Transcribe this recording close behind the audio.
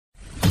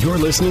You're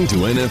listening to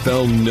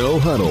NFL No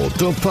Huddle,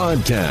 the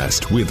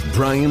podcast with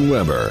Brian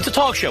Weber. It's a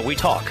talk show. We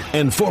talk.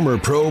 And former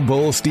Pro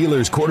Bowl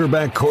Steelers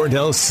quarterback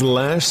Cordell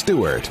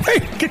Stewart. Hey,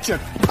 get your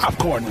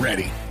popcorn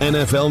ready.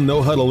 NFL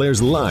No Huddle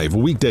airs live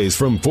weekdays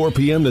from 4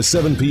 p.m. to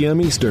 7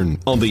 p.m. Eastern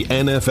on the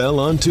NFL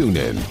on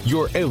TuneIn,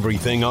 your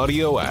everything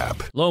audio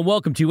app. Hello and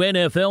welcome to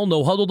NFL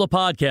No Huddle, the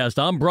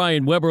podcast. I'm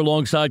Brian Weber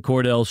alongside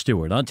Cordell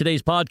Stewart. On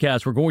today's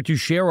podcast, we're going to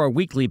share our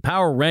weekly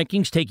power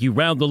rankings, take you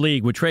around the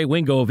league with Trey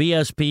Wingo of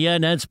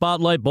ESPN, and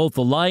spotlight both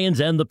the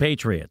Lions and the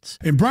Patriots.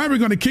 And Brian, we're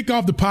going to kick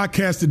off the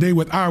podcast today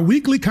with our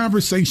weekly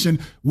conversation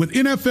with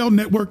NFL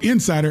Network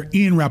insider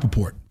Ian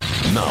Rapoport.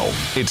 Now,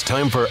 it's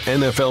time for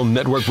NFL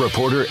Network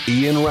reporter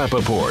Ian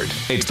Rapoport.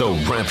 It's the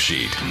Rap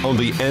Sheet on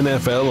the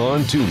NFL on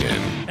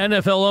TuneIn.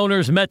 NFL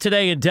owners met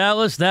today in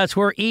Dallas. That's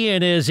where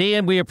Ian is.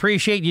 Ian, we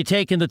appreciate you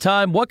taking the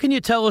time. What can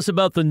you tell us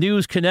about the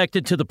news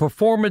connected to the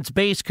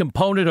performance-based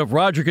component of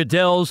Roger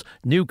Goodell's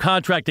new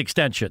contract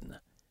extension?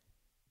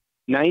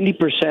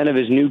 90% of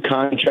his new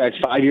contract,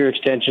 5-year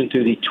extension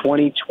through the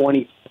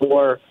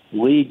 2024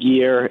 league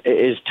year,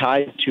 is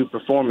tied to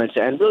performance.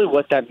 And really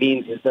what that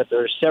means is that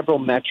there are several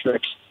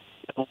metrics,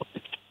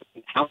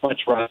 how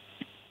much run.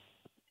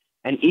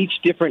 And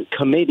each different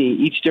committee,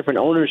 each different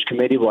owners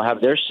committee will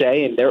have their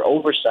say and their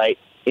oversight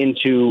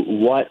into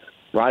what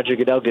Roger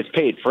Goodell gets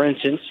paid. For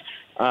instance,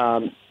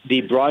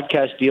 the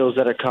broadcast deals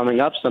that are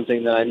coming up,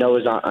 something that I know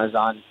is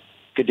on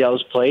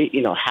Goodell's plate,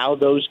 how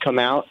those come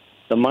out,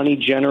 the money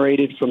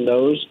generated from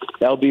those,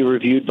 that'll be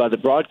reviewed by the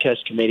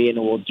broadcast committee and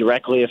it will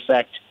directly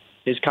affect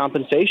his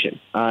compensation.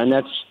 And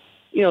that's,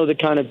 the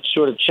kind of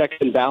sort of checks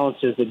and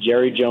balances that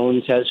Jerry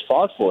Jones has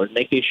fought for,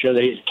 making sure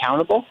that he's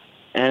accountable.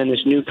 And in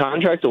this new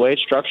contract, the way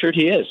it's structured,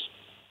 he is.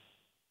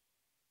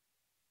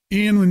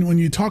 Ian, when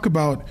you talk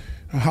about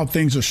how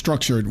things are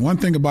structured, one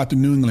thing about the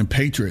New England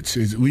Patriots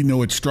is we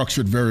know it's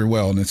structured very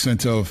well in the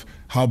sense of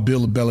how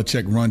Bill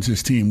Belichick runs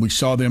his team. We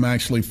saw them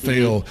actually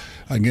fail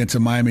against a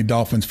Miami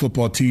Dolphins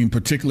football team,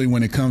 particularly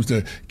when it comes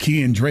to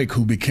Kenyan Drake,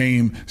 who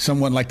became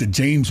somewhat like the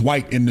James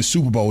White in the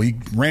Super Bowl. He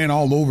ran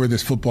all over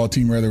this football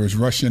team, whether it was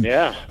rushing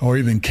or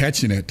even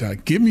catching it.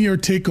 Give me your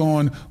take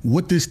on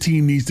what this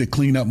team needs to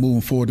clean up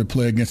moving forward to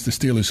play against the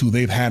Steelers, who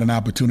they've had an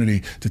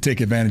opportunity to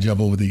take advantage of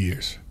over the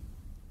years.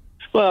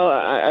 Well,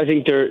 I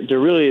think there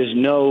really is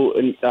no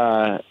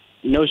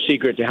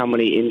secret to how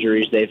many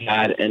injuries they've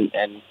had and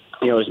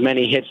as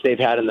many hits they've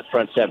had in the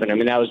front seven. I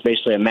mean, that was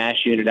basically a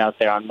mash unit out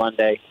there on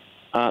Monday.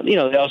 They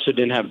also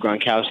didn't have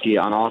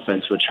Gronkowski on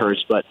offense, which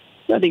hurts. But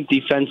I think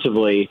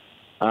defensively,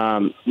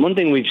 one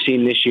thing we've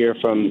seen this year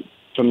from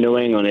New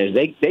England is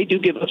they do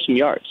give up some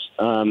yards.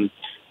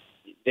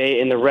 They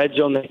in the red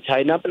zone they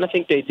tighten up, and I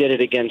think they did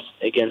it against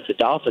the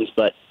Dolphins.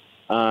 But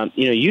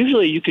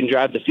usually you can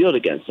drive the field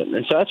against them.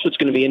 And so that's what's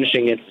going to be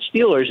interesting against the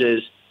Steelers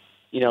is,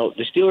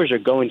 the Steelers are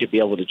going to be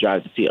able to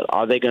drive the field.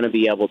 Are they going to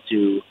be able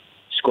to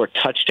score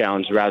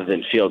touchdowns rather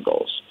than field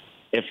goals?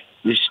 If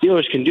the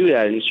Steelers can do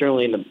that, and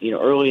certainly in the,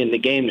 early in the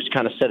game just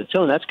kind of set a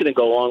tone, that's going to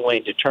go a long way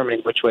in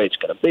determining which way it's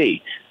going to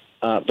be.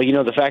 But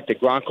the fact that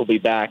Gronk will be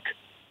back,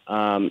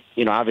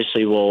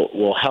 obviously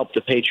will help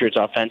the Patriots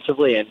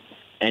offensively.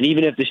 And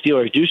even if the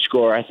Steelers do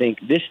score, I think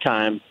this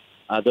time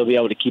they'll be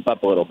able to keep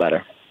up a little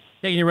better.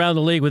 Taking you around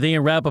the league with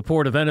Ian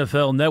Rapoport of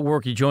NFL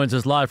Network. He joins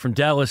us live from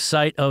Dallas,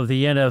 site of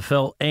the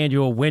NFL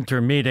annual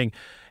winter meeting.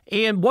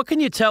 Ian, what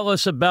can you tell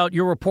us about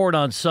your report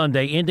on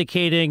Sunday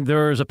indicating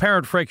there's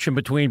apparent friction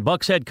between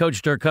Bucs head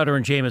coach Dirk Koetter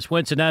and Jameis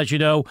Winston? As you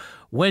know,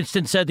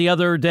 Winston said the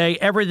other day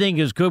everything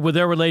is good with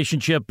their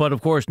relationship, but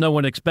of course no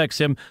one expects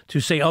him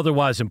to say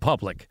otherwise in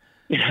public.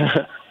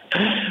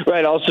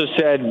 Right. Also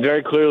said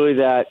very clearly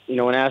that,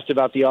 when asked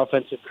about the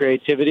offensive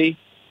creativity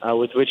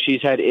with which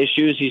he's had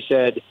issues, he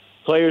said,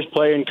 players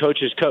play and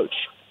coaches coach,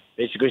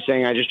 basically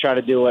saying I just try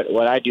to do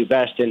what I do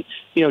best. And,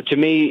 to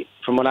me,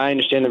 from what I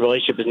understand, the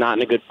relationship is not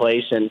in a good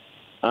place. And,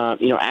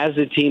 as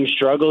the team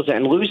struggles,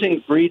 and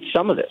losing breeds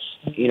some of this,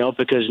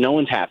 because no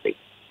one's happy.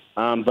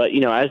 But,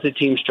 as the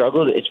team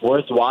struggles, it's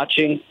worth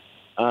watching.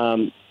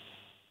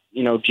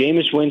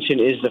 Jameis Winston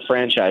is the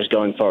franchise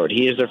going forward.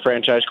 He is their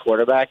franchise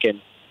quarterback.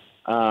 And,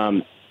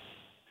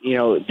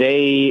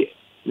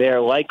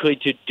 they're likely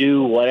to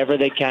do whatever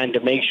they can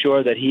to make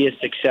sure that he is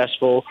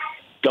successful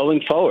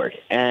going forward.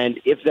 And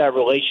if that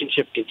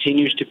relationship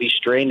continues to be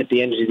strained at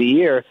the end of the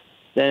year,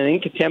 then I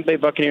think the Tampa Bay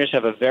Buccaneers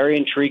have a very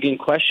intriguing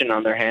question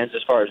on their hands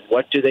as far as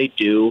what do they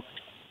do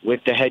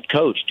with the head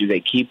coach? Do they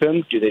keep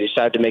him? Do they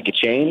decide to make a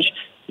change?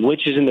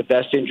 Which is in the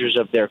best interest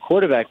of their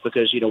quarterback?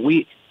 Because,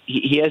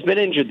 he has been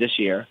injured this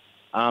year,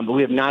 but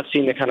we have not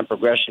seen the kind of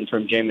progression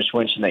from Jameis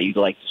Winston that you'd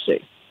like to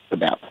see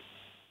about.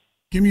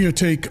 Give me your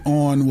take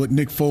on what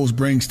Nick Foles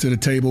brings to the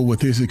table with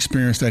his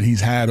experience that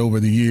he's had over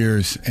the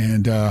years,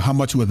 and how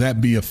much will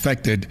that be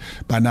affected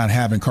by not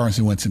having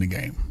Carson Wentz in the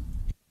game?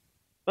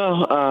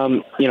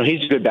 Well,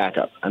 he's a good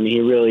backup. I mean, he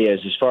really is.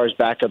 As far as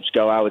backups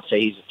go, I would say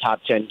he's a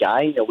top 10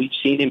 guy. We've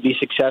seen him be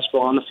successful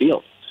on the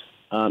field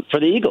for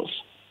the Eagles.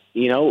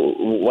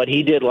 What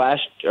he did a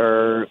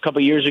couple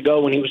of years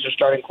ago when he was their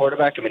starting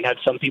quarterback, had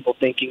some people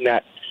thinking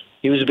that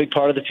he was a big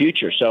part of the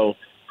future. So,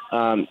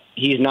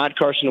 He's not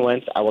Carson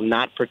Wentz. I will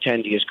not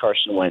pretend he is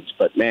Carson Wentz.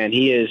 But, man,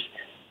 he is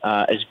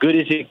as good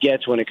as it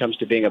gets when it comes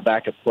to being a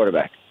backup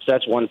quarterback. So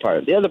that's one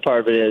part. The other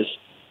part of it is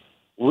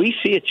we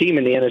see a team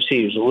in the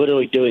NFC who's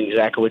literally doing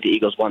exactly what the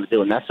Eagles want to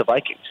do, and that's the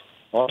Vikings.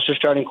 Lost their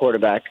starting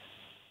quarterback,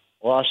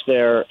 lost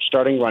their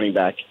starting running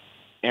back,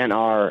 and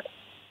are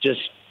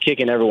just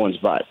kicking everyone's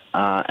butt.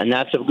 And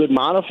that's a good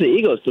model for the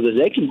Eagles because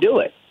they can do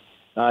it.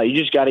 You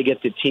just got to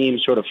get the team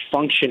sort of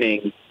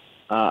functioning,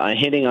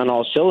 hitting on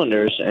all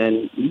cylinders,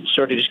 and you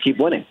sort of just keep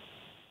winning.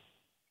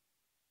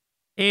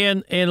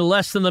 And in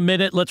less than a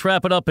minute, let's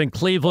wrap it up in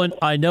Cleveland.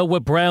 I know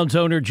what Browns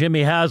owner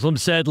Jimmy Haslam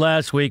said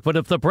last week, but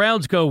if the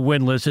Browns go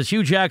winless, is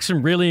Hugh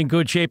Jackson really in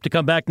good shape to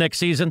come back next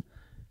season?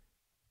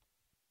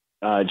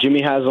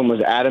 Jimmy Haslam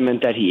was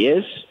adamant that he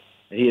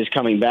is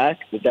coming back,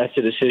 but that's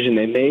the decision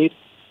they made.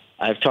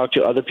 I've talked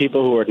to other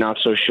people who are not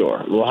so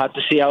sure. We'll have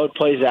to see how it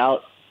plays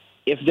out.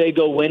 If they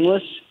go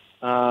winless,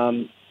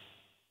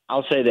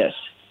 I'll say this.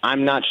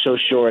 I'm not so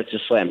sure it's a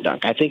slam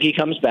dunk. I think he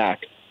comes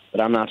back,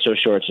 but I'm not so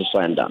sure it's a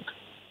slam dunk.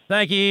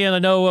 Thank you, Ian. I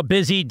know a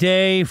busy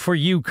day for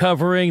you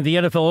covering the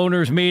NFL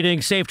owners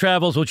meeting. Safe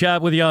travels. We'll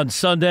chat with you on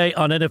Sunday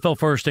on NFL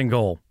First and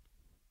Goal.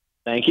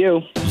 Thank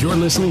you. You're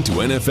listening to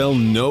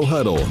NFL No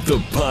Huddle, the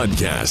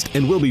podcast,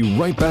 and we'll be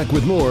right back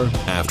with more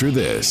after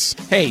this.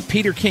 Hey,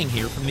 Peter King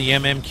here from the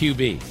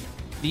MMQB.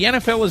 The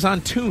NFL is on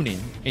TuneIn,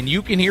 and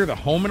you can hear the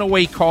home and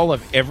away call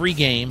of every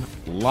game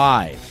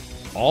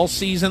live all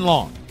season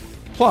long.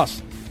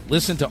 Plus,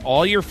 listen to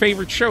all your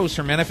favorite shows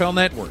from NFL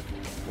Network,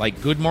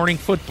 like Good Morning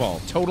Football,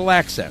 Total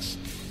Access,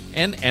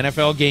 and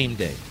NFL Game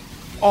Day,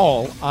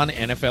 all on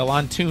NFL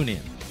on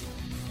TuneIn.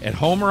 At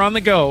home or on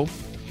the go,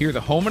 hear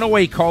the home and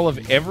away call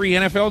of every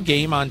NFL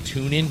game on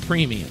TuneIn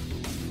Premium.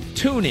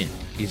 TuneIn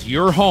is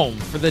your home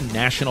for the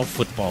National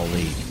Football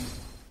League.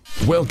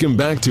 Welcome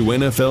back to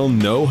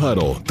NFL No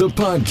Huddle, the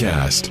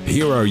podcast.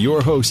 Here are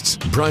your hosts,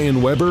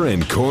 Brian Weber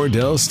and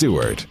Cordell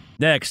Stewart.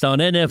 Next on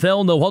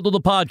NFL No Huddle,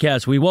 the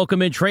podcast, we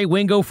welcome in Trey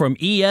Wingo from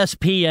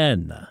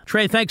ESPN.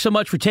 Trey, thanks so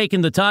much for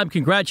taking the time.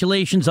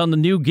 Congratulations on the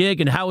new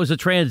gig, and how is the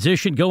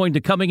transition going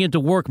to coming into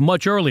work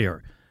much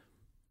earlier?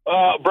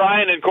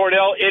 Brian and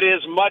Cordell, it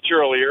is much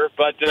earlier,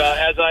 but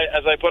as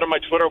I put on my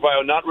Twitter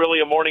bio, not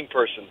really a morning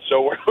person.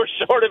 So we're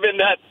sort of in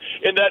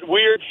that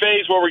weird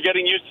phase where we're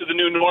getting used to the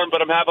new norm,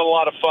 but I'm having a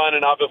lot of fun,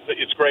 and obviously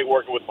it's great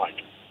working with Mike.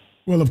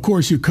 Well, of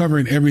course, you're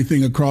covering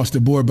everything across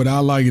the board, but I'll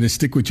allow you to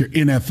stick with your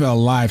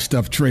NFL live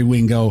stuff, Trey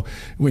Wingo,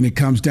 when it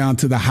comes down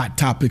to the hot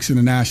topics in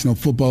the National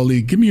Football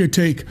League. Give me your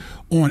take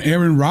on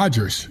Aaron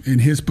Rodgers and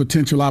his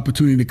potential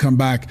opportunity to come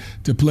back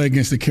to play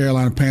against the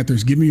Carolina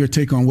Panthers. Give me your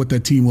take on what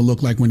that team will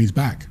look like when he's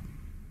back.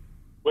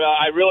 Well,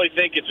 I really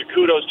think it's a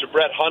kudos to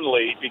Brett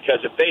Hundley, because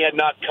if they had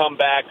not come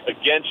back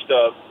against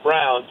the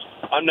Browns,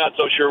 I'm not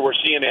so sure we're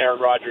seeing Aaron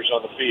Rodgers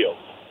on the field.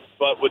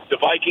 But with the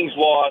Vikings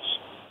loss,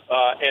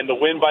 and the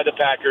win by the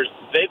Packers,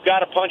 they've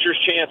got a puncher's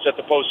chance at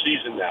the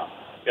postseason now.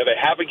 You know, they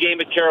have a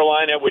game at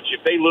Carolina, which if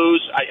they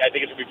lose, I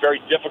think it's going to be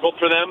very difficult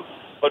for them.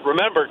 But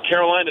remember,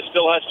 Carolina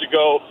still has to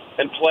go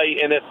and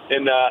play in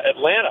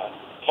Atlanta,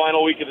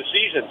 final week of the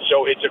season.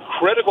 So it's a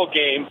critical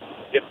game.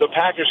 If the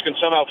Packers can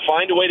somehow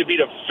find a way to beat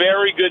a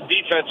very good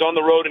defense on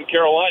the road in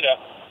Carolina,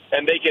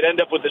 and they could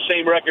end up with the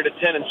same record at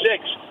 10-6,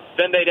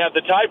 then they'd have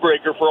the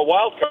tiebreaker for a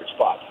wild card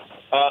spot.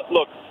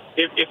 Look,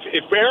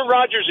 if Aaron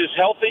Rodgers is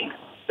healthy,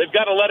 they've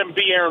got to let him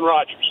be Aaron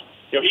Rodgers.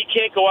 You know, he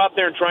can't go out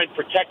there and try and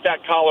protect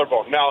that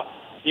collarbone. Now,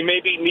 he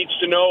maybe needs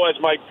to know, as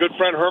my good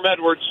friend Herm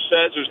Edwards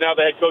says, who's now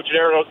the head coach at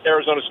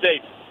Arizona State,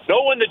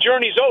 know when the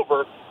journey's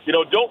over, you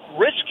know, don't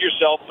risk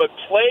yourself, but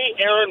play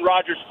Aaron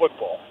Rodgers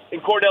football.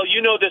 And Cordell, you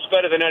know this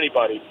better than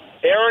anybody.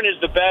 Aaron is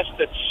the best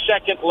at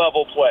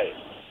second-level plays.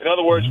 In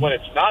other words, when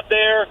it's not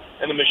there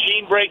and the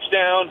machine breaks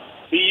down,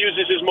 he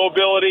uses his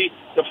mobility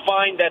to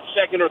find that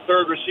second or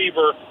third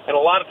receiver, and a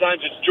lot of times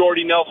it's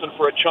Jordy Nelson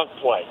for a chunk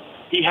play.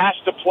 He has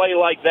to play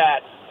like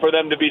that for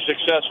them to be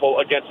successful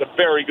against a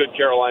very good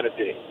Carolina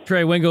team.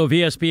 Trey Wingo of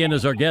ESPN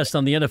is our guest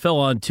on the NFL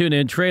on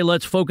TuneIn. Trey,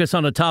 let's focus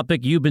on a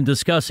topic you've been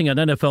discussing on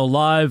NFL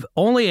Live.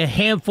 Only a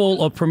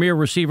handful of premier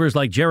receivers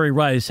like Jerry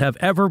Rice have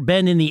ever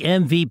been in the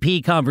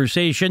MVP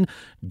conversation.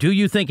 Do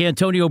you think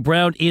Antonio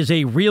Brown is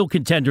a real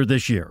contender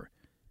this year?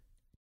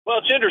 Well,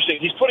 it's interesting.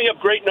 He's putting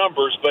up great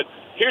numbers, but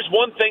here's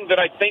one thing that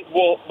I think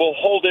will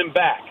hold him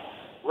back.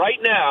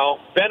 Right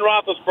now, Ben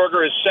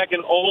Roethlisberger is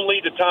second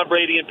only to Tom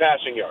Brady in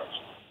passing yards.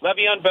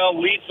 Le'Veon Bell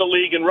leads the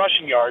league in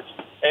rushing yards,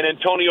 and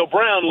Antonio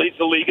Brown leads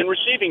the league in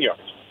receiving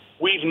yards.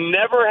 We've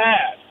never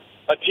had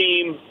a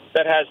team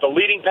that has the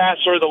leading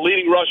passer, the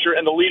leading rusher,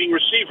 and the leading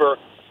receiver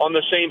on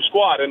the same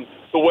squad. And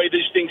the way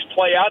these things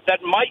play out,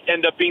 that might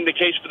end up being the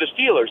case for the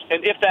Steelers.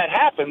 And if that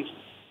happens,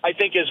 I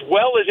think as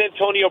well as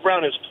Antonio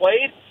Brown has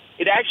played,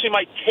 it actually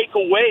might take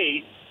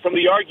away from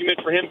the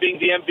argument for him being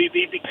the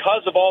MVP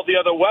because of all the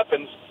other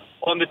weapons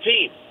on the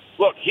team.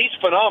 Look, he's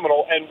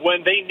phenomenal, and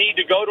when they need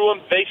to go to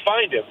him, they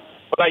find him.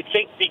 But I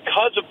think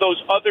because of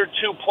those other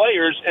two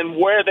players and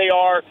where they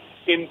are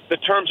in the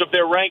terms of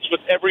their ranks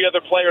with every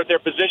other player at their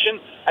position,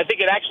 I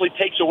think it actually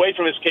takes away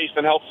from his case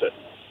than helps it.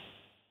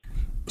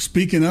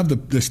 Speaking of the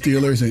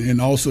Steelers, and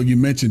also you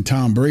mentioned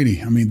Tom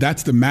Brady, I mean,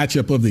 that's the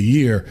matchup of the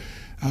year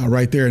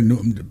right there.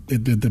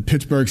 The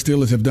Pittsburgh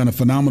Steelers have done a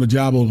phenomenal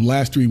job over the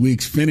last 3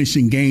 weeks,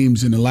 finishing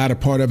games in the latter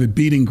part of it,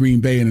 beating Green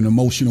Bay in an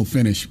emotional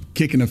finish,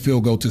 kicking a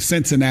field goal to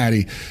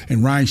Cincinnati,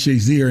 and Ryan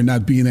Shazier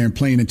not being there and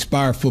playing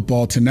inspired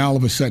football, to now all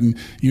of a sudden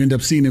you end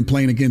up seeing him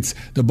playing against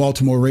the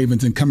Baltimore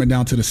Ravens and coming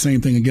down to the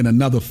same thing again,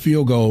 another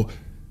field goal.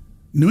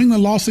 New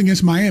England lost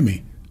against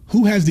Miami.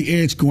 Who has the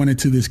edge going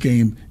into this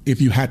game, if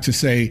you had to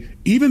say,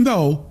 even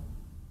though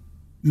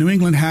New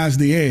England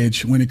has the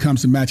edge when it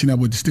comes to matching up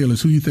with the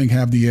Steelers, who do you think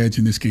have the edge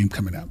in this game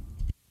coming up?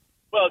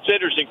 Well, it's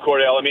interesting,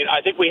 Cordell. I mean,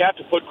 I think we have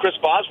to put Chris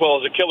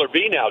Boswell as a killer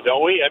bee now, don't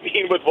we? I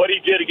mean, with what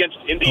he did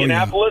against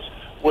Indianapolis,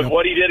 with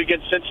what he did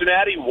against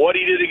Cincinnati, what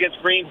he did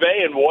against Green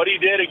Bay, and what he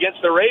did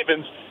against the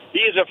Ravens,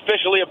 he is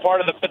officially a part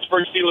of the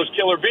Pittsburgh Steelers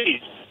killer bees.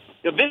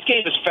 You know, this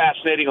game is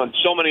fascinating on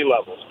so many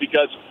levels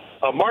because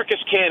Marcus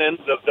Cannon,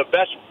 the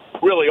best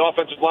really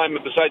offensive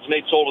lineman besides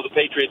Nate Solder the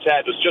Patriots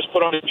had, was just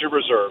put on injured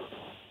reserve.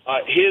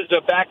 His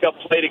backup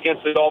played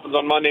against the Dolphins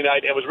on Monday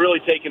night and was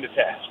really taken to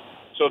task.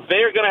 So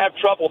they're going to have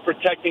trouble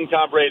protecting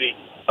Tom Brady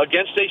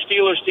against a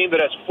Steelers team that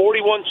has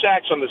 41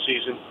 sacks on the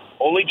season.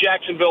 Only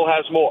Jacksonville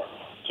has more.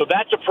 So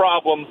that's a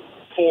problem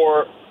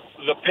for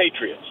the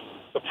Patriots.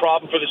 The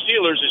problem for the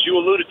Steelers, as you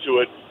alluded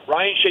to it,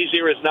 Ryan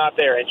Shazier is not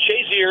there. And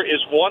Shazier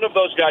is one of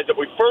those guys that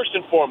we first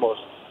and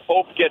foremost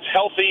hope gets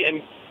healthy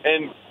and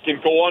can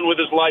go on with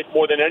his life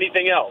more than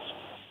anything else.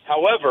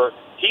 However,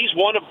 he's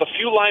one of the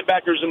few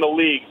linebackers in the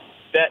league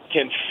that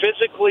can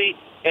physically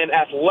and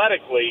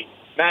athletically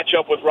match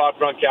up with Rob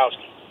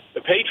Gronkowski.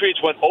 The Patriots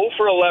went 0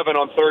 for 11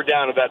 on third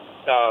down of that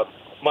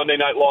Monday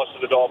night loss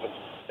to the Dolphins.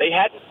 They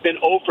hadn't been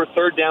 0 for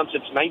third down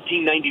since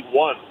 1991.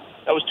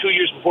 That was 2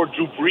 years before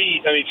Drew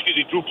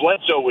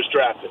Bledsoe was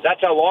drafted.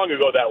 That's how long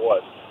ago that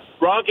was.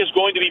 Gronk is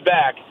going to be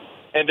back,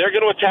 and they're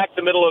going to attack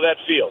the middle of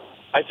that field.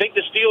 I think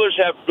the Steelers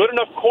have good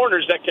enough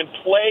corners that can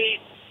play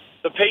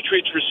the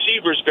Patriots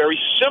receivers very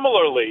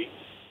similarly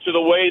to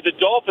the way the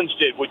Dolphins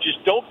did, which is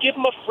don't give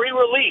them a free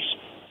release.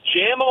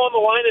 Jam them on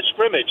the line of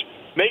scrimmage.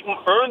 Make them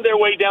earn their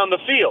way down the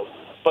field.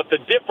 But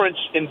the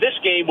difference in this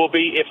game will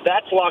be if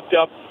that's locked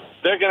up,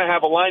 they're going to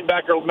have a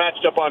linebacker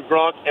matched up on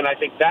Gronk, and I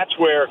think that's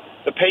where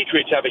the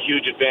Patriots have a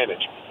huge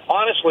advantage.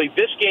 Honestly,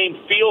 this game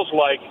feels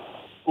like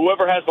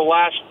whoever has the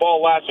last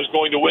ball last is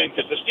going to win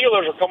because the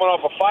Steelers are coming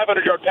off a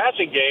 500-yard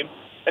passing game,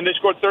 and they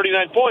scored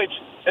 39 points,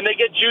 and they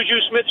get Juju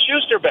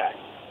Smith-Schuster back.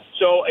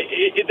 So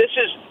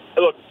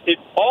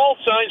all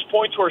signs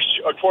point toward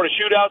a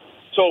shootout,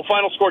 so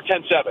final score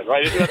 10-7,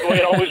 right? Isn't that the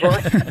way it always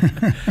works?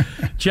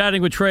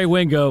 Chatting with Trey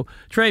Wingo.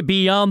 Trey,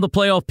 beyond the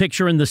playoff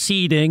picture and the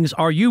seedings,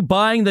 are you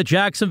buying that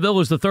Jacksonville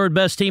is the third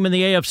best team in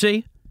the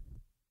AFC?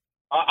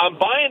 I'm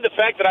buying the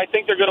fact that I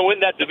think they're going to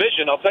win that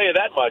division, I'll tell you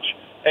that much.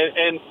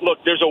 And look,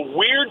 there's a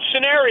weird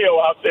scenario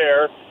out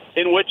there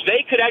in which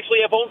they could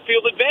actually have home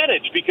field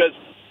advantage because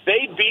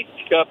they beat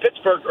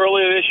Pittsburgh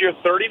earlier this year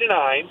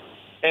 30-9,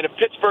 and if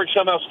Pittsburgh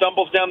somehow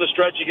stumbles down the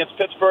stretch against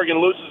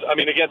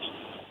against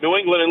New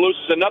England and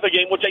loses another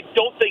game, which I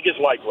don't think is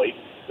likely,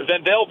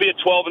 then they'll be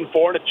at 12-4.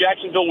 And if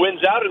Jacksonville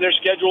wins out, and their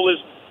schedule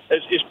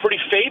is pretty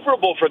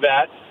favorable for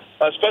that,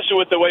 especially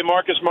with the way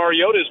Marcus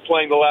Mariota is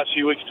playing the last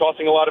few weeks,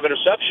 tossing a lot of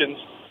interceptions,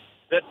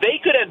 that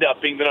they could end up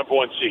being the number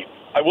one seed.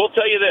 I will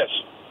tell you this: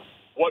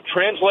 what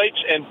translates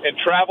and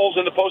travels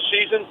in the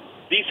postseason,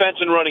 defense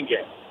and running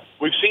game.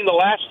 We've seen the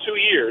last 2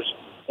 years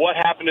what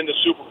happened in the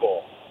Super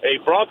Bowl.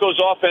 A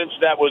Broncos offense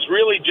that was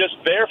really just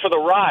there for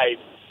the ride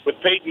with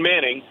Peyton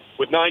Manning,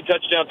 with 9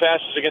 touchdown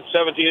passes against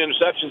 17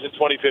 interceptions in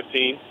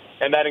 2015,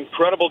 and that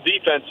incredible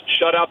defense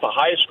shut out the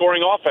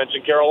highest-scoring offense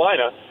in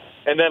Carolina.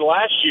 And then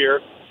last year,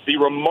 the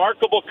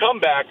remarkable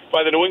comeback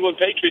by the New England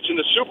Patriots in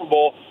the Super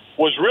Bowl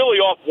was really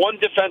off one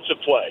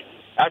defensive play.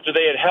 After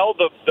they had held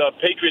the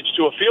Patriots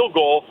to a field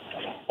goal,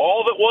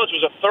 all that was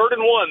a 3rd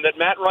and 1 that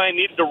Matt Ryan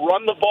needed to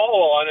run the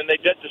ball on, and they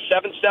did the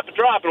 7-step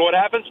drop. And what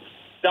happens?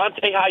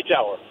 Dante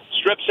Hightower,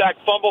 strip sack,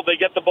 fumble, they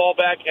get the ball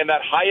back, and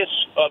that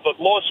the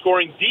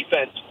lowest-scoring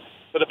defense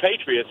for the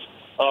Patriots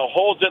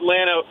holds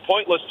Atlanta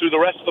pointless through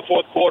the rest of the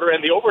fourth quarter and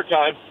the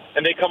overtime,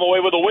 and they come away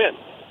with a win.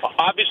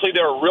 Obviously,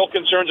 there are real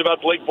concerns about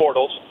Blake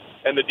Bortles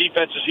and the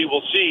defenses he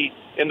will see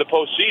in the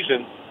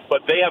postseason,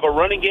 but they have a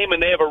running game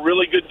and they have a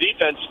really good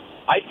defense.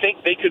 I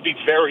think they could be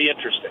very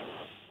interesting.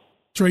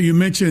 Trey, you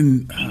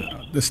mentioned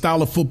the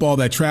style of football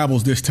that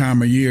travels this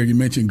time of year. You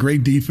mentioned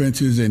great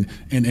defenses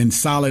and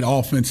solid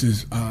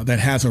offenses that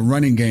has a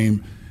running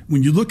game.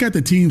 When you look at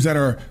the teams that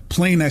are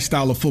playing that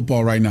style of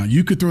football right now,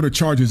 you could throw the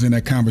Chargers in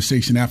that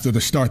conversation after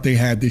the start they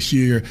had this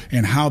year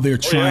and how they're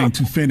trying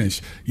to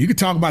finish. You could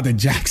talk about the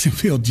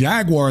Jacksonville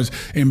Jaguars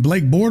and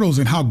Blake Bortles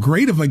and how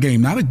great of a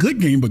game, not a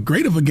good game, but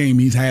great of a game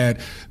he's had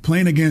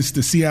playing against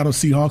the Seattle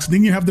Seahawks.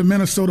 Then you have the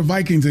Minnesota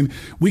Vikings, and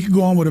we could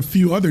go on with a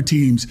few other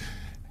teams.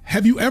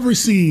 Have you ever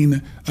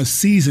seen a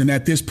season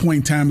at this point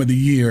in time of the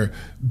year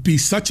be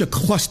such a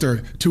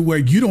cluster to where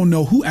you don't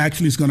know who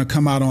actually is going to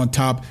come out on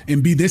top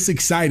and be this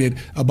excited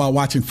about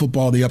watching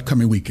football the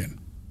upcoming weekend?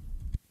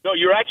 No,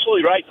 you're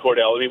absolutely right,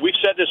 Cordell. I mean, we've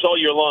said this all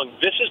year long.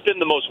 This has been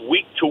the most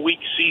week-to-week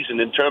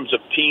season in terms of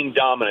team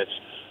dominance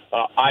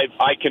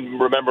I can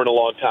remember in a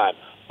long time.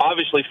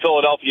 Obviously,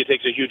 Philadelphia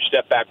takes a huge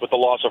step back with the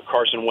loss of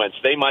Carson Wentz.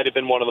 They might have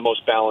been one of the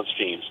most balanced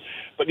teams.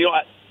 But,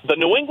 the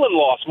New England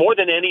loss, more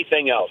than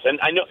anything else, and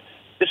I know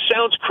this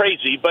sounds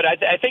crazy, but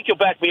I think you'll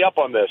back me up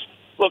on this.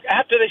 Look,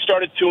 after they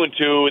started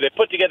 2-2, they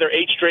put together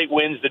 8 straight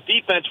wins. The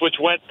defense, which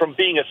went from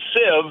being a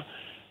sieve,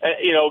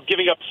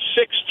 giving up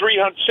six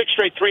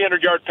straight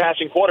 300-yard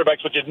passing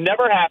quarterbacks, which had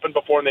never happened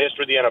before in the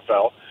history of the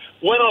NFL,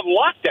 went on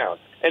lockdown.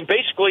 And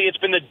basically, it's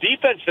been the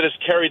defense that has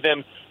carried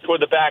them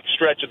toward the back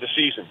stretch of the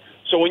season.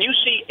 So when you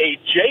see a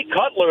Jay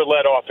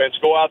Cutler-led offense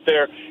go out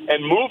there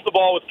and move the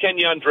ball with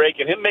Kenyon Drake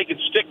and him making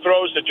stick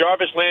throws to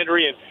Jarvis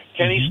Landry and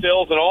Kenny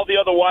Stills and all the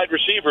other wide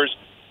receivers,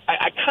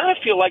 I kind of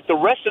feel like the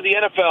rest of the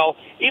NFL,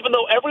 even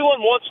though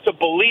everyone wants to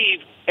believe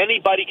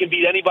anybody can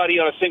beat anybody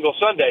on a single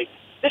Sunday,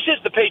 this is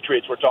the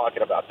Patriots we're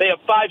talking about. They have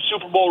 5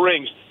 Super Bowl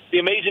rings, the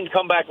amazing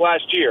comeback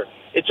last year.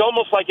 It's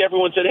almost like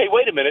everyone said, hey,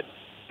 wait a minute,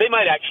 they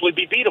might actually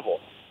be beatable.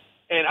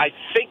 And I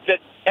think that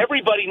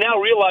everybody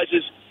now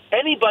realizes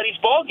anybody's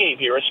ball game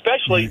here,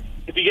 especially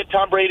if you get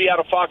Tom Brady out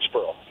of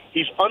Foxborough.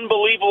 He's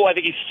unbelievable. I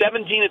think he's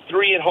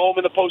 17-3 at home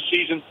in the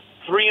postseason,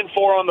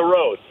 3-4 on the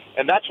road.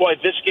 And that's why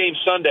this game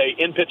Sunday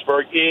in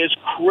Pittsburgh is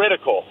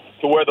critical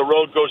to where the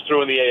road goes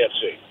through in the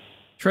AFC.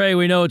 Trey,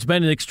 we know it's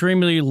been an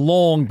extremely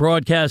long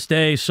broadcast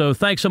day, so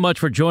thanks so much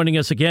for joining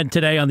us again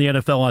today on the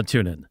NFL on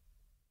TuneIn.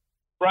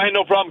 Brian,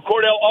 no problem.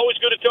 Cordell, always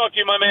good to talk to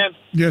you, my man.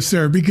 Yes,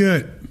 sir. Be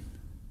good.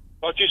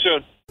 Talk to you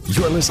soon.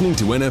 You're listening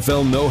to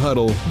NFL No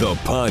Huddle, the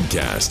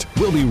podcast.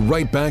 We'll be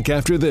right back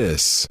after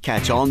this.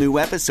 Catch all new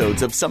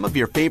episodes of some of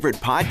your favorite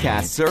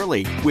podcasts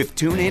early with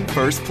TuneIn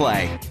First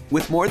Play.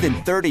 With more than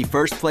 30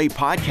 First Play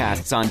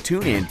podcasts on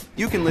TuneIn,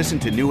 you can listen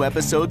to new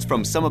episodes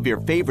from some of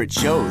your favorite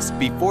shows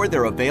before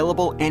they're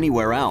available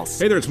anywhere else.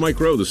 Hey there, it's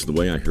Mike Rowe. This is The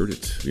Way I Heard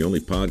It, the only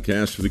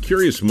podcast for the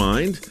curious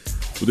mind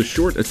with a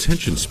short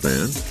attention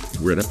span.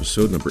 We're at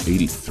episode number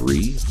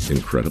 83,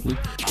 incredibly.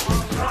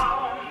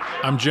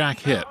 I'm Jack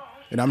Hitt.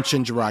 And I'm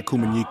Chinjarai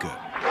Kumanyika.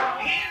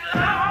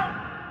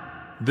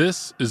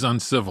 This is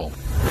Uncivil,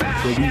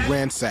 where we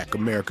ransack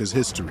America's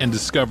history and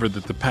discover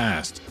that the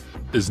past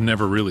is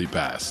never really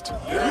past.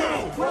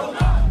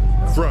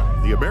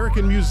 From the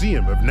American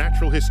Museum of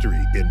Natural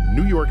History in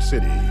New York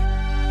City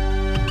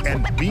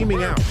and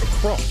beaming out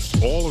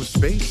across all of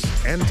space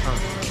and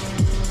time,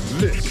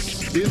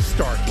 this is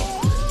Star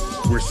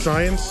Talk, where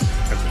science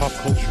and pop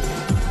culture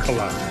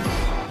collide.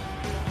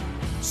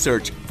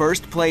 Search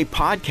First Play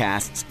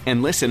Podcasts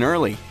and listen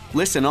early,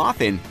 listen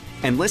often,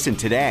 and listen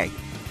today.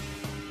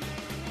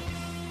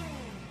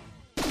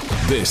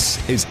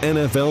 This is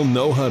NFL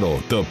No Huddle,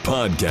 the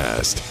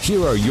podcast.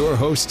 Here are your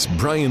hosts,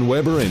 Brian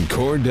Weber and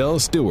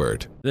Cordell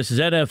Stewart. This is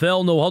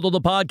NFL No Huddle,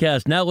 the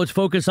podcast. Now let's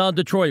focus on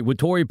Detroit with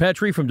Tori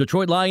Petrie from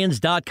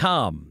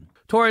DetroitLions.com.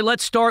 Tori,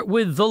 let's start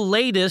with the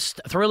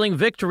latest thrilling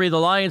victory the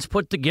Lions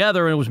put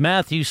together, and it was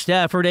Matthew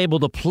Stafford able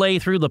to play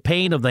through the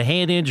pain of the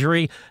hand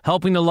injury,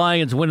 helping the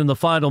Lions win in the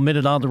final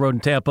minute on the road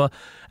in Tampa.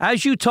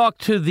 As you talk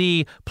to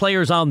the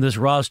players on this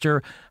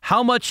roster,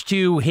 how much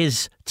do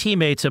his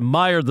teammates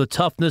admire the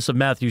toughness of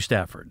Matthew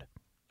Stafford?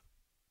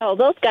 Oh,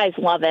 those guys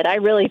love it. I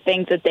really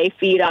think that they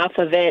feed off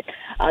of it.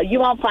 You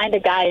won't find a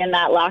guy in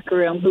that locker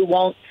room who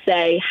won't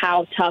say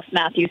how tough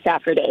Matthew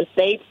Stafford is.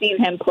 They've seen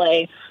him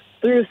play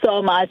through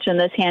so much, and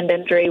this hand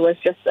injury was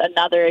just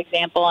another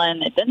example,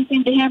 and it didn't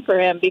seem to hamper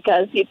him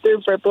because he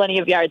threw for plenty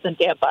of yards in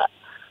Tampa.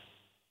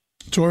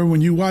 Tori, when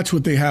you watch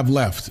what they have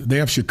left, they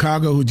have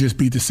Chicago, who just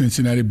beat the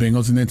Cincinnati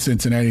Bengals, and then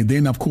Cincinnati.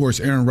 Then, of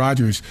course, Aaron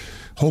Rodgers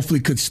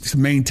hopefully could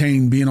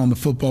maintain being on the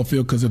football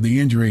field because of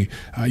the injury.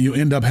 You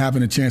end up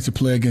having a chance to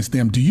play against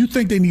them. Do you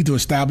think they need to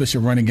establish a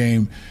running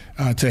game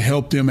to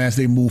help them as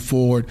they move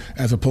forward,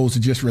 as opposed to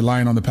just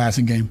relying on the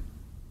passing game?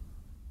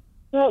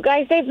 Well,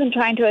 guys, they've been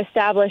trying to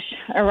establish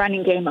a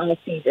running game on the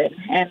season,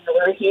 and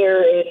we're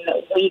here in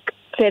week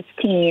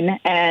 15,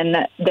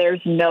 and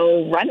there's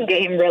no run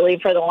game really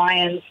for the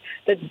Lions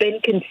that's been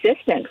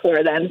consistent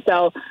for them.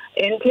 So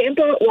in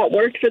Tampa, what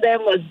worked for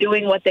them was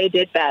doing what they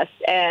did best,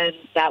 and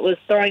that was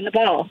throwing the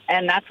ball.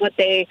 And that's what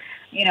they,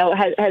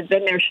 has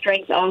been their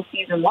strength all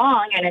season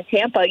long. And in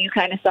Tampa, you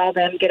kind of saw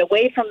them get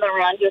away from the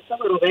run just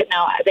a little bit.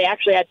 Now, they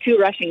actually had 2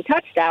 rushing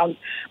touchdowns,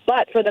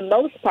 but for the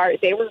most part,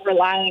 they were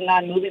relying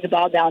on moving the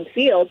ball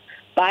downfield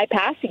by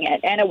passing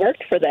it, and it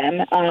worked for them.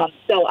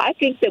 So I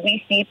think that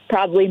we see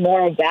probably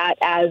more of that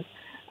as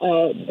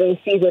the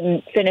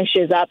season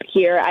finishes up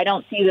here. I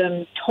don't see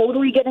them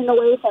totally getting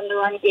away from the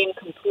run game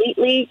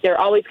completely. They're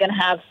always going to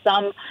have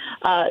some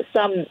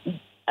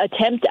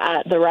attempt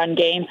at the run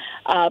game,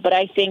 but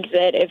I think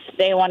that if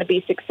they want to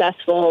be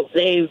successful,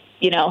 they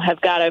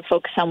have got to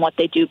focus on what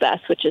they do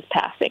best, which is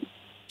passing.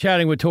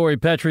 Chatting with Tori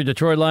Petrie,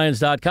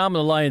 DetroitLions.com, and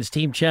the Lions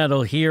team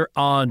channel here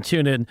on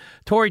TuneIn.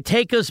 Tori,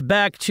 take us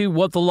back to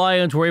what the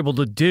Lions were able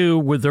to do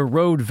with their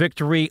road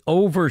victory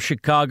over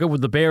Chicago,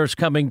 with the Bears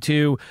coming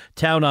to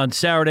town on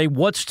Saturday.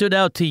 What stood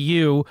out to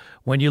you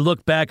when you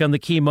look back on the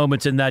key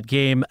moments in that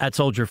game at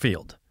Soldier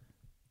Field?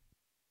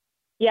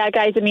 Yeah,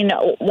 guys, I mean,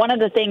 one of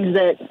the things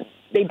that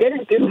they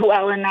didn't do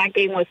well in that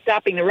game was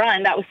stopping the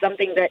run. That was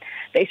something that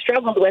they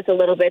struggled with a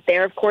little bit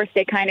there. Of course,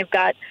 they kind of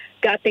got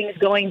things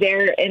going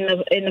there in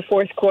the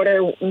fourth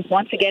quarter.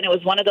 Once again, it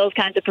was one of those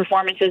kinds of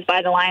performances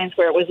by the Lions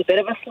where it was a bit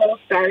of a slow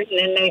start, and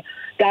then they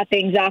got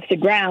things off the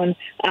ground.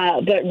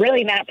 But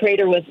really, Matt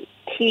Prater was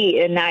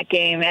key in that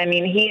game. I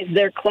mean, he's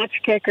their clutch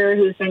kicker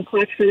who's been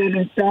clutch for them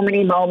in so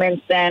many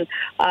moments. And,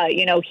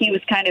 he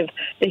was kind of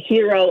the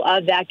hero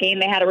of that game.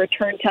 They had a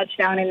return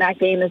touchdown in that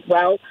game as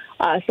well.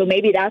 So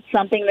maybe that's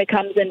something that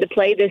comes into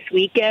play this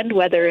weekend,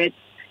 whether it's,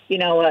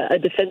 a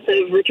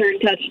defensive return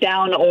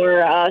touchdown or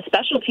a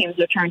special teams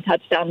return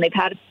touchdown. They've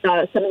had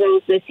some of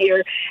those this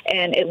year,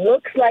 and it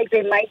looks like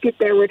they might get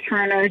their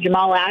returner,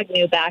 Jamal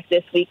Agnew, back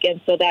this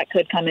weekend, so that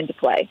could come into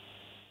play.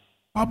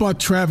 How about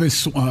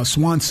Travis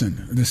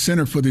Swanson, the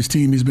center for this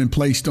team? He's been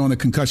placed on a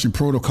concussion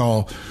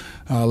protocol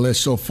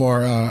list so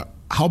far.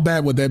 How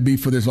bad would that be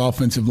for this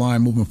offensive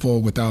line moving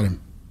forward without him?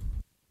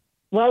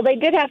 Well, they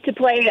did have to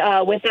play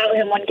without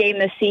him one game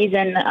this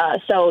season,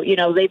 so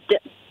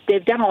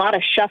they've done a lot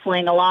of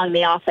shuffling along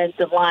the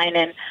offensive line,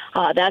 and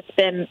that's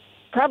been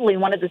probably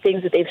one of the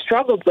things that they've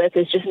struggled with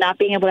is just not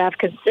being able to have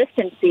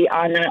consistency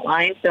on that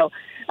line. So,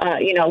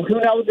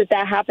 who knows if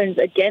that happens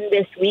again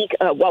this week.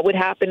 What would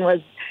happen was,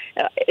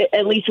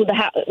 at least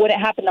what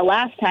happened the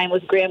last time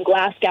was Graham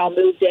Glasgow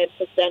moved in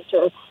to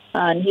center,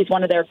 and he's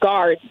one of their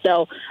guards.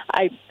 So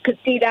I could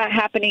see that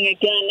happening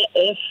again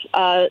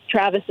if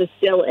Travis is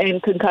still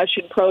in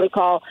concussion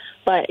protocol.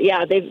 But,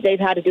 yeah, they've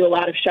had to do a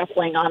lot of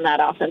shuffling on that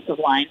offensive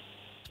line.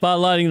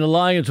 Spotlighting the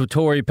Lions with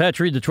Tori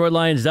Petrie,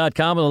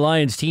 DetroitLions.com, and the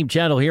Lions team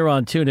channel here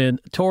on TuneIn.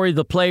 Tori,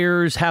 the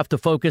players have to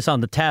focus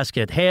on the task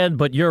at hand,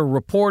 but you're a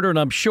reporter, and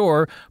I'm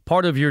sure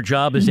part of your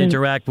job is to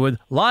interact with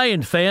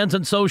Lion fans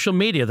on social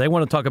media. They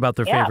want to talk about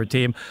their favorite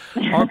team.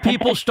 Are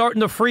people starting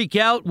to freak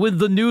out with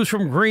the news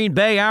from Green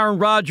Bay? Aaron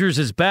Rodgers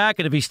is back,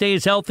 and if he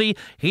stays healthy,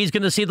 he's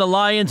going to see the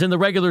Lions in the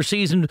regular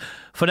season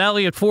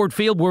finale at Ford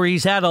Field, where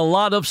he's had a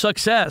lot of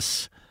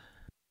success.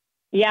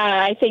 Yeah,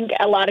 I think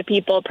a lot of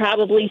people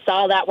probably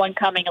saw that one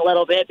coming a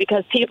little bit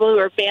because people who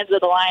are fans of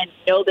the Lions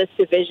know this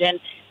division,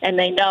 and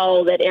they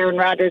know that Aaron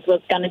Rodgers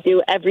was going to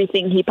do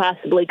everything he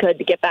possibly could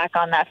to get back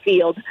on that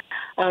field.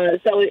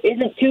 So it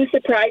isn't too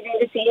surprising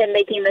to see him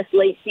making this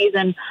late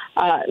season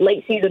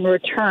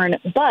return.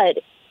 But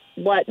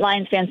what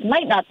Lions fans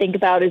might not think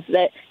about is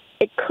that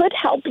it could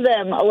help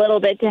them a little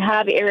bit to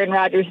have Aaron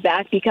Rodgers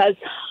back because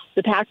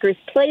the Packers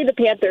play the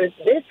Panthers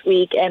this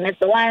week, and if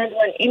the Lions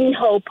want any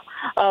hope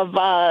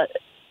of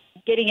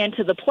getting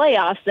into the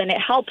playoffs, then it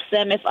helps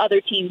them if other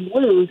teams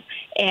lose,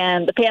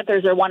 and the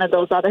Panthers are one of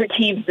those other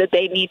teams that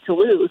they need to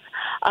lose.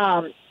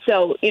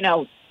 So,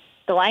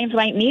 the Lions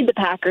might need the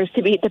Packers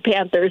to beat the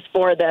Panthers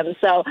for them.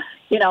 So,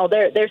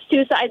 there's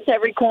two sides to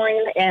every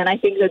coin, and I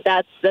think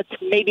that's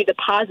maybe the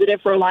positive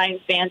for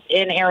Lions fans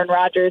in Aaron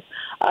Rodgers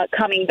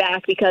coming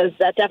back because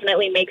that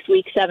definitely makes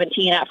Week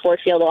 17 at Ford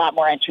Field a lot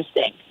more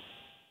interesting.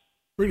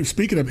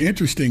 Speaking of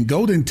interesting,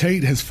 Golden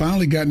Tate has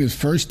finally gotten his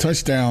first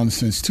touchdown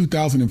since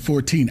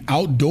 2014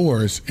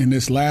 outdoors in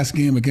this last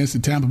game against the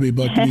Tampa Bay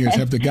Buccaneers.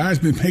 Have the guys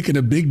been making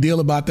a big deal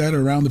about that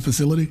around the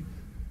facility?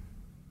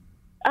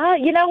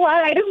 You know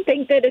what? I don't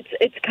think that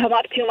it's come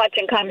up too much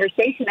in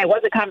conversation. There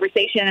was a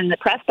conversation in the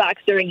press box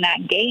during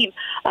that game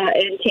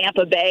in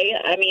Tampa Bay.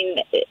 I mean,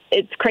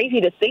 it's crazy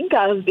to think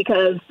of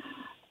because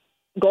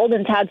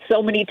Golden's had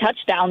so many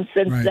touchdowns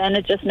since then.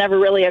 It just never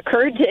really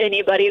occurred to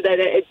anybody that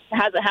it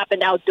hasn't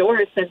happened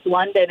outdoors since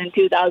London in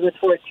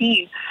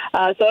 2014.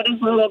 So it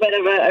is a little bit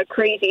of a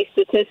crazy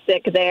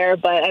statistic there.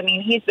 But, I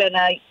mean, he's been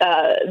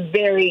a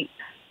very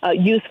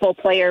useful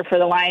player for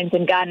the Lions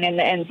and gotten in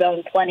the end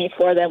zone plenty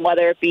for them,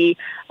 whether it be,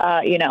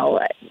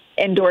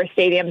 indoor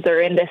stadiums or,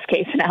 in this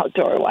case, an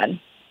outdoor one.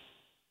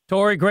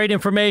 Tori, great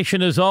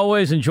information as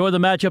always. Enjoy the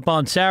matchup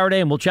on Saturday,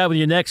 and we'll chat with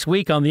you next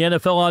week on the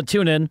NFL on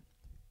TuneIn.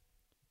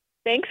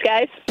 Thanks,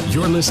 guys.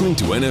 You're listening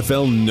to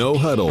NFL No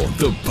Huddle,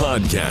 the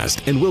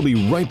podcast, and we'll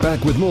be right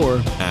back with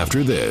more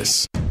after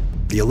this.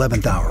 The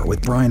 11th Hour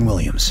with Brian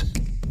Williams.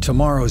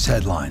 Tomorrow's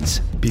headlines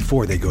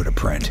before they go to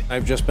print.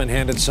 I've just been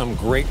handed some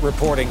great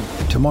reporting.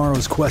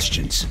 Tomorrow's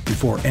questions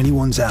before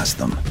anyone's asked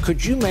them.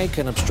 Could you make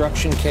an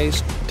obstruction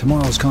case?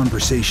 Tomorrow's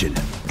conversation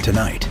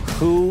tonight.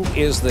 Who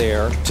is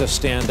there to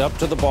stand up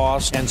to the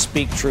boss and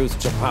speak truth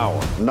to power?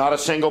 Not a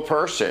single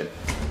person.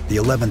 The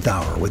 11th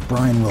Hour with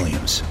Brian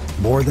Williams.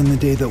 More than the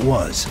day that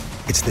was,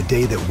 it's the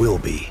day that will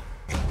be.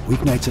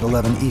 Weeknights at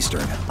 11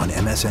 Eastern on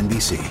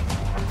MSNBC.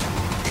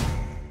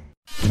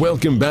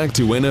 Welcome back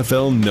to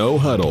NFL No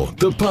Huddle,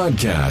 the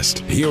podcast.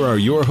 Here are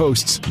your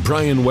hosts,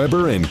 Brian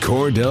Weber and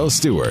Cordell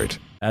Stewart.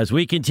 As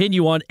we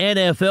continue on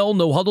NFL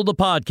No Huddle, the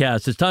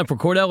podcast, it's time for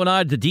Cordell and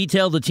I to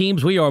detail the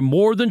teams we are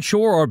more than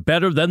sure are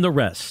better than the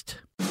rest.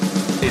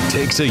 It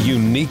takes a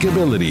unique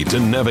ability to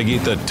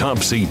navigate the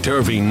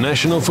topsy-turvy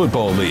National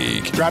Football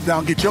League. Drop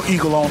down, get your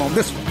eagle on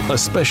this one. A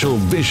special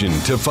vision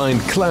to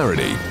find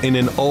clarity in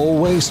an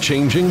always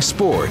changing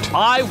sport.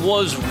 I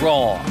was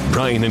wrong.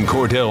 Brian and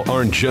Cordell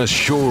aren't just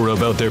sure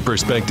about their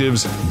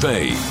perspectives,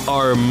 they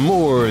are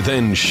more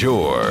than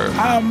sure.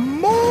 I'm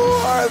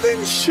more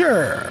than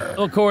sure.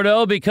 Well,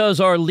 Cordell,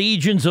 because our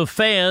legions of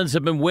fans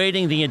have been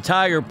waiting the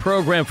entire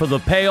program for the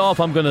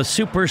payoff, I'm going to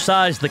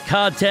supersize the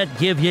content,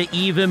 give you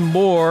even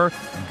more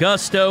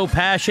gusto,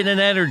 passion, and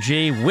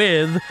energy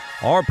with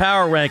our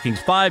power rankings.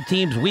 5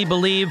 teams we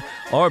believe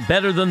are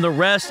better than the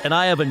rest, and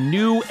I have a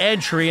new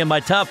entry in my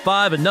top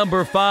 5. At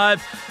number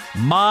 5,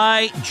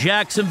 my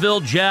Jacksonville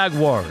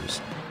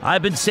Jaguars.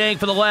 I've been saying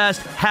for the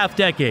last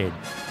half-decade,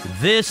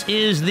 this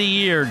is the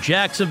year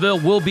Jacksonville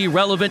will be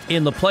relevant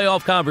in the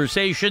playoff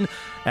conversation,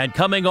 and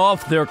coming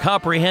off their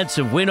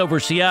comprehensive win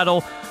over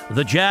Seattle,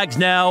 the Jags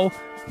now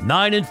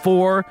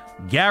 9-4,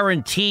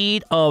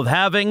 guaranteed of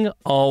having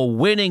a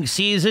winning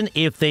season.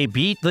 If they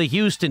beat the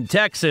Houston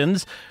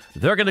Texans,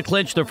 they're going to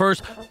clinch their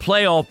first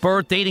playoff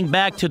berth dating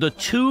back to the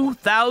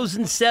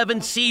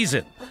 2007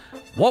 season.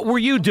 What were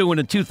you doing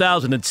in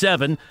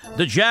 2007?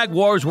 The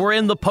Jaguars were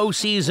in the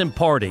postseason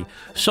party.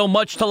 So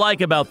much to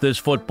like about this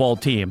football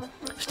team.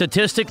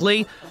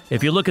 Statistically,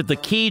 if you look at the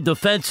key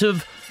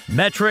defensive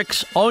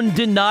metrics,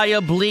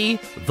 undeniably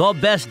the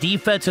best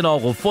defense in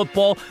all of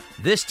football.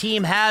 This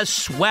team has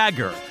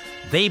swagger.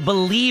 They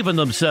believe in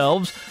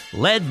themselves,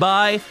 led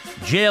by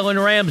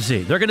Jalen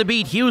Ramsey. They're going to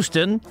beat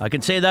Houston. I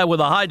can say that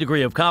with a high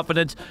degree of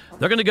confidence.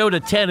 They're going to go to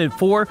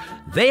 10-4.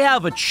 They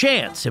have a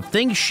chance, if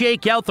things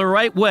shake out the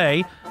right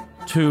way,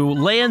 to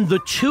land the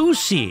 2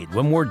 seed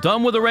when we're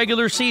done with the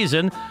regular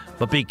season.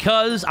 But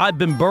because I've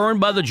been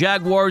burned by the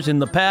Jaguars in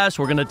the past,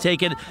 we're going to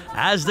take it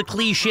as the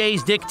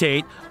cliches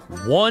dictate,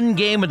 1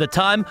 game at a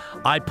time.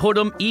 I'd put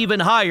them even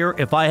higher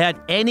if I had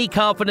any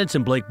confidence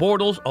in Blake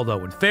Bortles,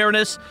 although in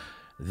fairness,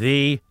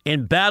 the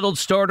embattled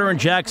starter in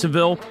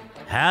Jacksonville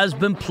has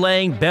been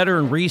playing better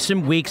in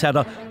recent weeks, had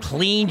a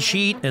clean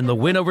sheet in the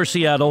win over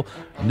Seattle,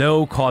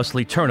 no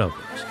costly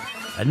turnovers.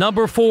 At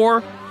number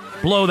 4,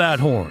 blow that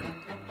horn.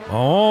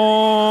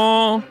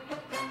 Oh,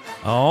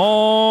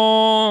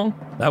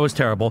 that was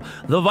terrible.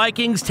 The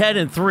Vikings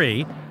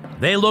 10-3.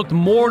 They looked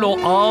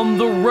mortal on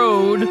the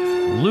road,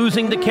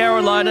 losing to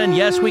Carolina. And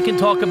yes, we can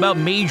talk about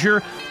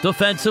major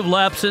defensive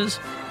lapses,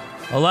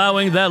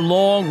 allowing that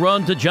long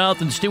run to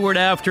Jonathan Stewart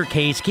after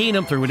Case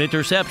Keenum threw an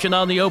interception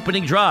on the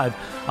opening drive,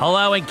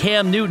 allowing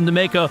Cam Newton to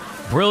make a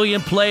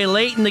brilliant play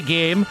late in the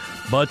game.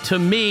 But to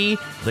me,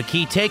 the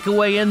key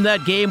takeaway in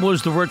that game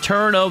was the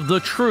return of the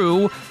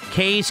true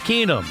Case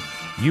Keenum.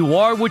 You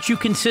are what you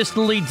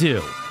consistently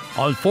do.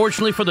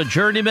 Unfortunately for the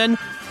journeyman,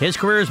 his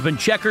career has been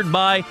checkered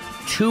by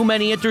too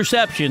many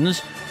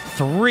interceptions,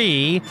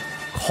 3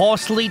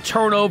 costly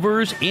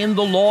turnovers in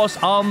the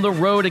loss on the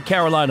road at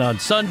Carolina on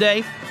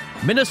Sunday.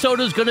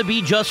 Minnesota's going to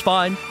be just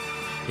fine.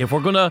 If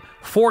we're going to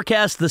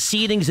forecast the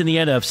seedings in the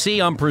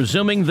NFC, I'm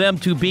presuming them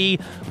to be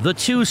the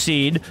 2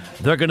 seed.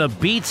 They're going to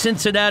beat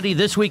Cincinnati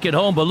this week at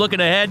home, but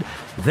looking ahead,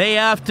 they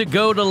have to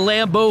go to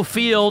Lambeau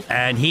Field,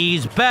 and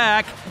he's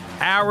back.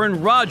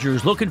 Aaron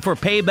Rodgers looking for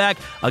payback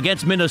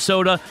against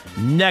Minnesota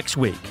next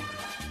week.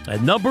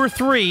 At number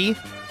 3,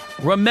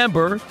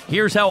 remember,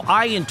 here's how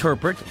I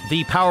interpret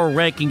the power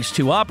rankings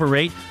to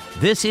operate.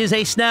 This is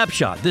a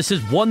snapshot. This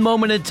is one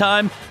moment in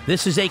time.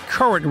 This is a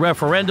current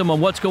referendum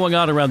on what's going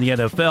on around the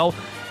NFL.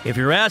 If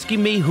you're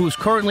asking me who's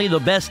currently the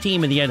best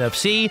team in the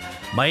NFC,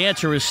 my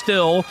answer is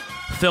still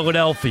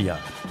Philadelphia.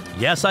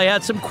 Yes, I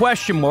had some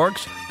question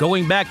marks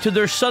going back to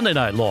their Sunday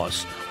night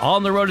loss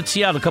on the road at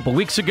Seattle a couple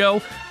weeks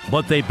ago,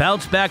 but they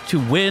bounced back to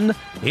win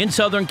in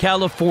Southern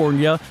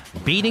California,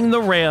 beating the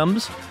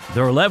Rams.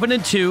 They're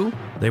 11-2.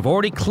 They've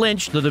already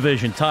clinched the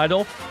division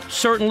title.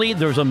 Certainly,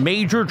 there's a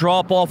major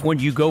drop-off when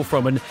you go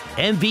from an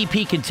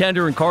MVP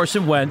contender in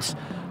Carson Wentz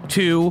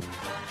to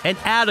an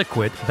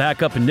adequate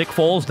backup in Nick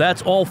Foles.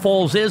 That's all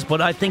Foles is, but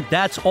I think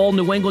that's all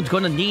New England's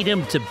going to need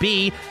him to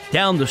be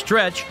down the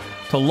stretch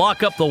to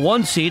lock up the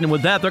 1 seed, and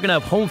with that, they're going to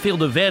have home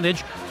field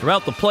advantage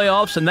throughout the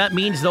playoffs, and that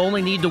means they'll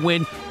only need to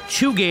win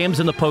 2 games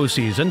in the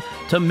postseason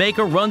to make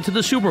a run to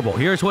the Super Bowl.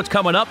 Here's what's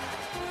coming up.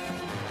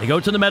 They go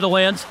to the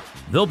Meadowlands.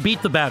 They'll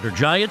beat the battered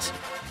Giants.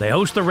 They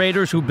host the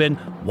Raiders, who've been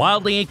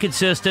wildly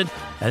inconsistent,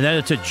 and then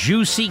it's a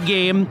juicy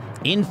game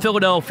in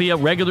Philadelphia,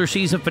 regular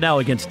season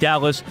finale against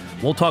Dallas.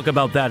 We'll talk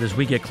about that as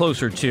we get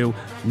closer to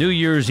New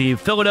Year's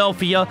Eve.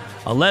 Philadelphia,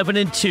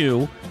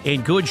 11-2,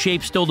 in good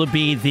shape still to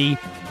be the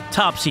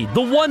top seed,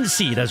 the 1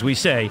 seed, as we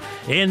say,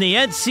 in the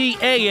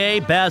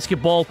NCAA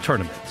basketball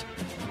tournament.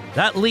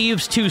 That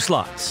leaves 2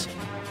 slots.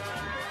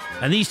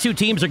 And these 2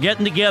 teams are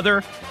getting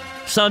together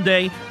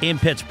Sunday in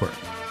Pittsburgh.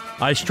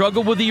 I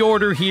struggle with the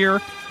order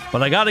here,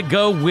 but I got to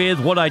go with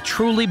what I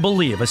truly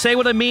believe. I say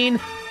what I mean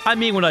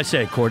what I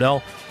say,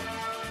 Cordell.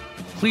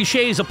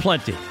 Cliches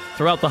aplenty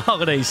throughout the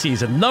holiday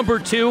season. Number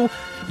 2,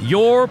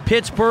 your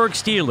Pittsburgh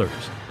Steelers,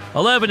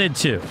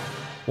 11-2.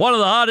 One of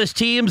the hottest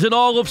teams in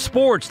all of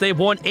sports. They've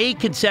won 8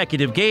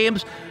 consecutive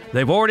games.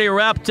 They've already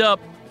wrapped up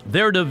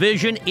their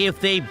division if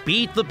they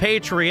beat the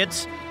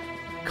Patriots,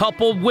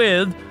 coupled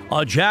with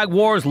a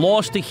Jaguars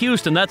loss to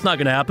Houston. That's not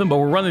going to happen, but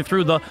we're running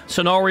through the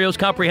scenarios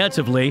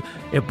comprehensively.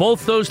 If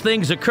both those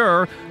things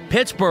occur,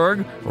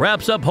 Pittsburgh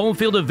wraps up home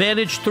field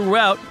advantage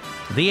throughout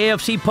the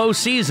AFC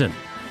postseason.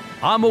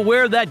 I'm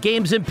aware that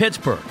game's in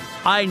Pittsburgh.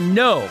 I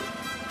know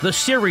the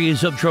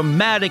series of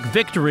dramatic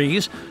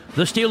victories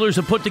the Steelers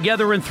have put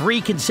together in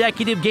 3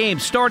 consecutive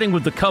games, starting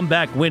with the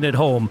comeback win at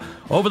home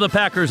over the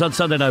Packers on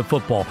Sunday Night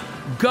Football,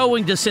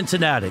 going to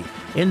Cincinnati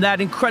in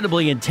that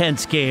incredibly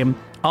intense game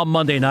on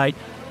Monday night,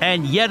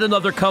 and yet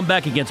another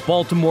comeback against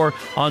Baltimore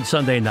on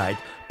Sunday night.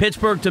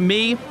 Pittsburgh, to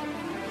me,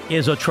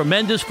 is a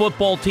tremendous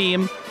football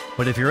team,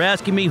 but if you're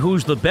asking me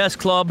who's the best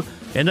club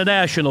in the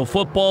National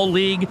Football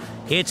League,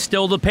 it's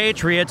still the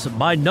Patriots.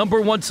 My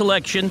number 1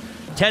 selection,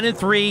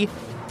 10-3.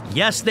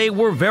 Yes, they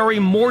were very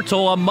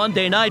mortal on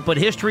Monday night, but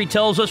history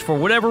tells us, for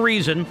whatever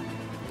reason,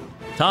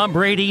 Tom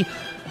Brady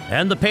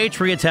and the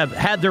Patriots have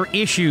had their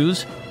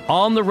issues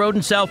on the road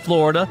in South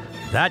Florida.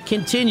 That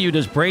continued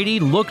as Brady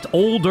looked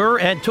older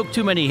and took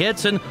too many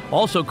hits and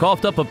also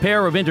coughed up a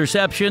pair of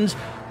interceptions.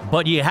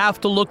 But you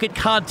have to look at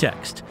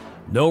context.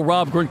 No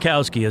Rob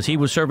Gronkowski, as he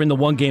was serving the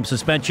 1-game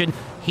suspension.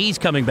 He's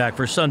coming back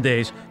for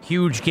Sunday's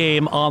huge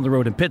game on the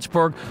road in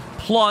Pittsburgh.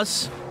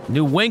 Plus,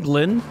 New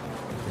England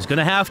is going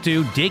to have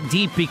to dig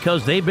deep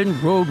because they've been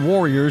road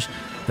warriors.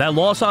 That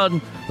loss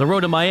on the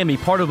road in Miami,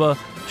 part of a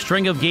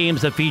string of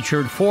games that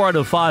featured 4 out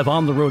of 5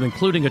 on the road,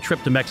 including a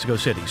trip to Mexico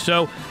City.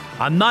 So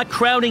I'm not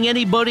crowning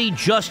anybody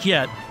just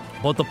yet,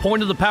 but the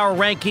point of the power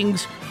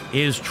rankings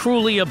is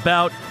truly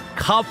about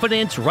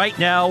confidence right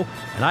now,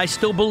 and I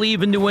still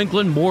believe in New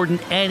England more than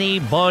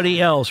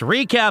anybody else.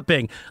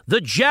 Recapping,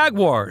 the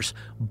Jaguars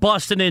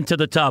busting into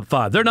the top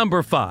 5. They're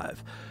number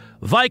 5.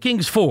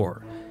 Vikings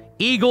 4.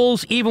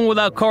 Eagles, even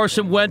without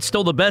Carson Wentz,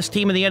 still the best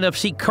team in the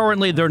NFC.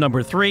 Currently, they're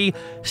number 3.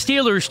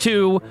 Steelers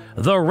 2.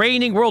 The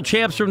reigning world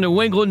champs from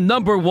New England,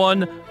 number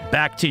 1.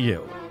 Back to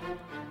you.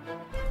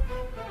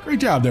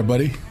 Great job there,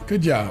 buddy.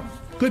 Good job.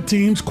 Good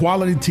teams,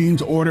 quality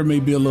teams. Order may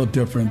be a little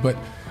different, but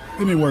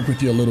let me work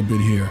with you a little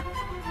bit here.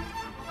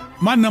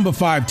 My number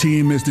 5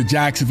 team is the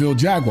Jacksonville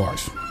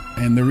Jaguars.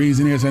 And the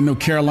reason is I know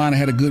Carolina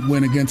had a good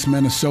win against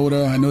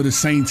Minnesota. I know the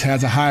Saints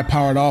has a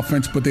high-powered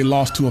offense, but they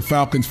lost to a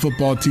Falcons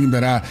football team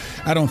that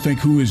I don't think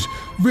who is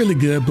really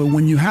good. But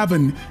when you have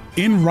an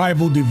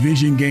in-rival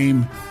division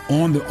game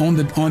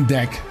on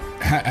deck,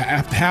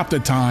 half the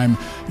time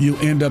you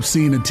end up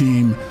seeing a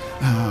team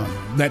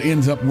that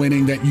ends up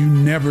winning that you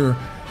never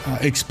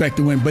expect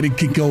to win, but it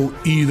could go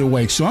either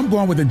way. So I'm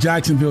going with the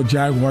Jacksonville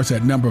Jaguars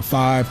at number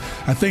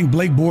 5. I think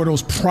Blake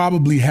Bortles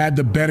probably had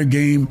the better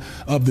game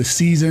of the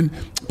season,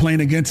 playing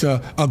against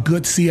a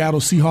good Seattle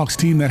Seahawks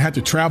team that had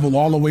to travel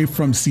all the way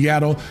from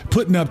Seattle,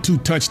 putting up 2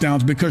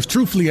 touchdowns, because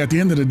truthfully, at the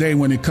end of the day,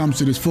 when it comes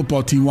to this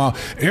football team, while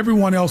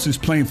everyone else is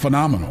playing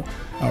phenomenal,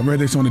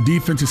 whether it's on the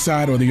defensive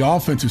side or the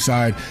offensive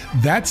side,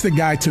 that's the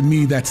guy to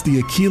me that's the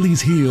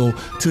Achilles heel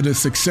to the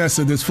success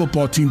of this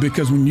football team,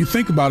 because when you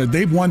think about it,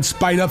 they've won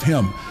spite of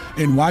him.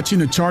 And watching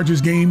the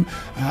Chargers game,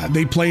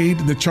 they played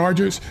the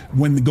Chargers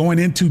when going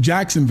into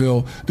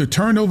Jacksonville, the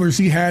turnovers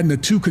he had in the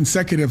 2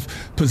 consecutive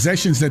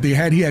possessions that they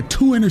had, he had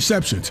 2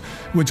 interceptions,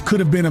 which could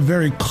have been a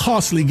very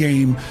costly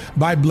game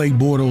by Blake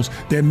Bortles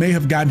that may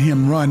have gotten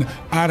him run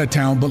out of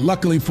town. But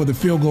luckily for the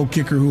field goal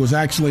kicker, who was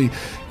actually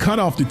cut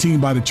off the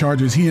team by the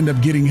Chargers, he ended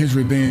up getting his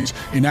revenge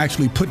and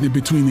actually putting it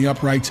between the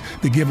uprights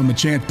to give him a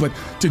chance. But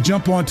to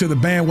jump onto the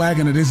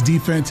bandwagon of this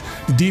defense,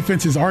 the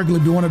defense is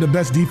arguably one of the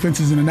best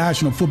defenses in the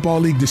National Football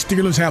League. The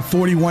Steelers have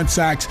 41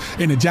 sacks,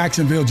 and the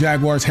Jacksonville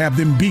Jaguars have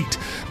them beat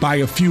by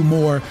a few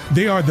more.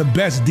 They are the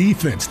best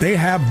defense. They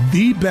have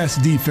the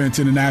best defense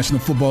in the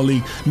National Football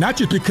League, not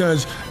just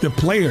because the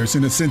players,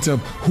 in the sense of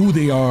who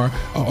they are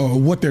or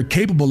what they're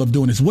capable of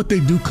doing, is what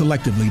they do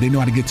collectively. They know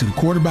how to get to the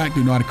quarterback.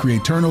 They know how to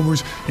create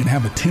turnovers and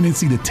have a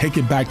tendency to take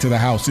it back to the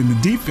house. In the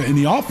defense, in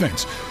the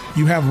offense,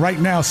 you have right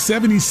now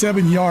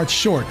 77 yards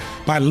short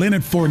by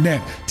Leonard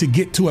Fournette to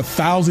get to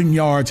 1,000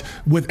 yards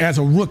as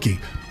a rookie.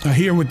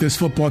 Here with this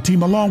football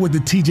team, along with the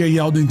TJ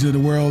Yeldons of the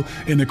world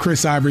and the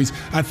Chris Ivories.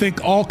 I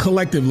think all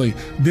collectively,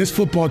 this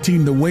football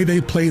team, the way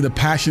they play, the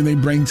passion they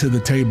bring to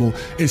the table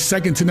is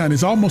second to none.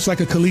 It's almost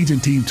like a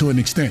collegiate team to an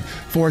extent,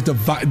 for the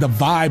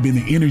vibe and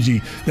the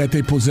energy that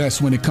they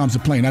possess when it comes to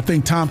playing. I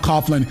think Tom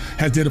Coughlin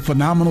has did a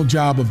phenomenal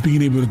job of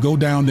being able to go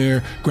down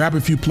there, grab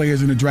a few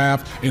players in the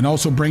draft, and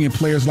also bring in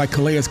players like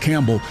Calais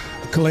Campbell,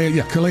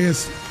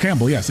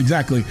 yes,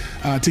 exactly,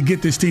 to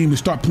get this team to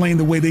start playing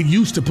the way they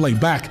used to play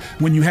back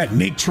when you had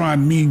Nate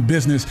Tron, Mean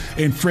Business,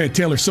 and Fred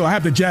Taylor. So I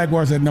have the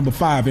Jaguars at number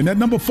 5. And at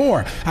number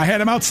 4, I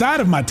had them outside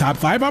of my top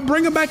 5. I'll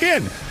bring them back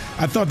in.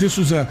 I thought this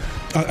was a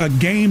a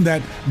game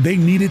that they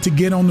needed to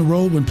get on the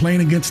road when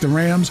playing against the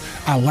Rams.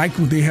 I like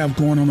what they have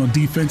going on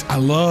defense. I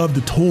love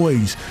the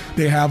toys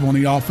they have on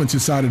the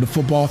offensive side of the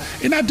football.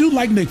 And I do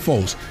like Nick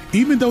Foles.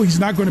 Even though he's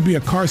not going to be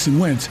a Carson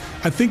Wentz,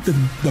 I think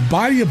the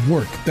body of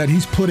work that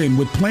he's put in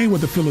with playing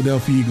with the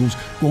Philadelphia Eagles,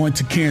 going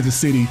to Kansas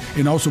City,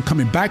 and also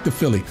coming back to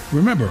Philly.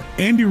 Remember,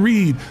 Andy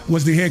Reid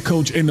was the head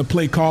coach and the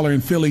play caller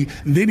in Philly.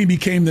 Then he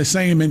became the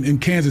same in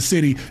Kansas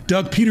City.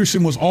 Doug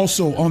Peterson was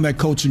also on that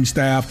coaching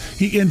staff.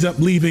 He ends up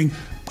leaving,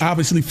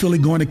 obviously, Philly,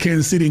 going to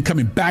Kansas City and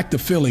coming back to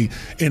Philly.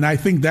 And I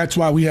think that's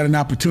why we had an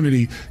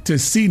opportunity to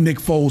see Nick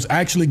Foles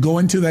actually go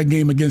into that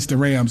game against the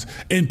Rams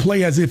and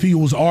play as if he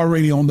was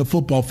already on the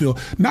football field,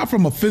 not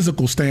from a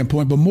physical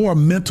standpoint, but more a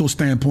mental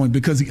standpoint,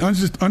 because he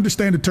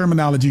understands the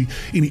terminology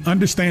and he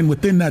understands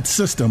within that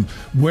system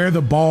where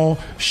the ball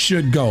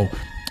should go.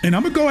 And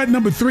I'm going to go at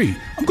number 3.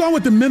 I'm going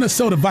with the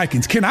Minnesota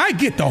Vikings. Can I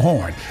get the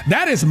horn?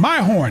 That is my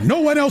horn.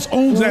 No one else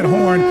owns that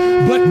horn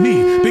but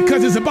me,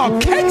 because it's about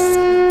Case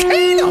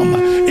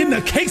Keenum in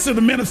the case of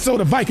the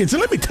Minnesota Vikings. And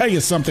let me tell you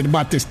something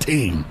about this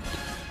team.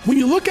 When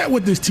you look at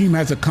what this team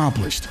has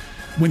accomplished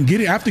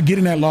after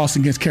getting that loss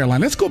against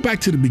Carolina, let's go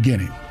back to the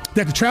beginning. They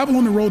had to travel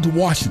on the road to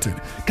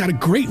Washington. Got a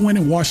great win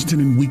in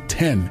Washington in Week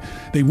 10.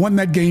 They won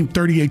that game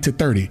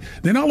 38-30.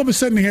 Then all of a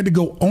sudden they had to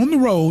go on the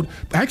road.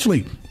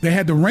 Actually, they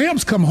had the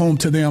Rams come home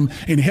to them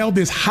and held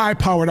this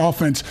high-powered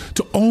offense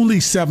to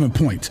only 7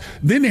 points.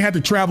 Then they had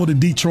to travel to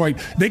Detroit.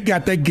 They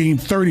got that game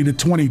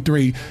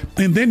 30-23.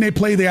 And then they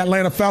played the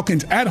Atlanta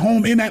Falcons at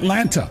home in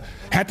Atlanta.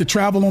 Had to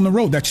travel on the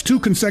road. That's 2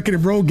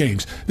 consecutive road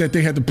games that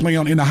they had to play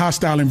on in a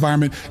hostile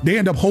environment. They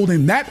end up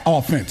holding that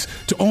offense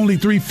to only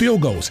 3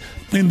 field goals.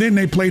 And then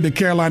they played the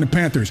Carolina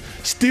Panthers.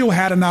 Still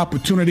had an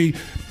opportunity,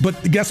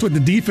 but guess what? The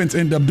defense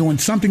ended up doing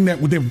something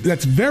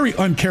that's very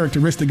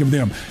uncharacteristic of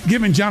them,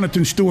 giving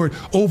Jonathan Stewart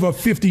over a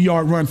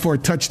 50-yard run for a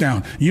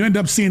touchdown. You end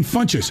up seeing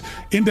Funchess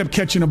end up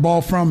catching a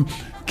ball from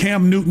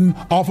Cam Newton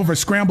off of a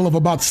scramble of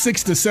about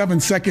 6 to 7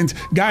 seconds.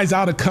 Guys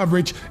out of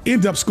coverage,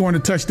 ends up scoring a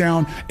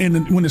touchdown.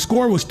 And when the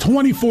score was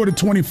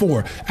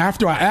 24-24,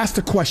 after I asked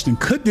the question,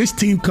 could this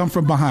team come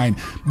from behind?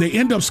 They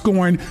end up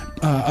scoring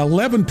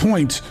 11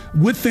 points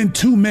within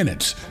 2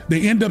 minutes.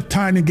 They end up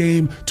tying the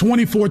game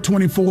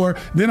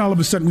 24-24. Then all of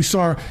a sudden we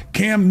saw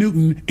Cam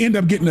Newton end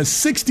up getting a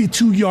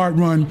 62-yard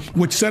run,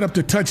 which set up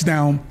the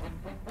touchdown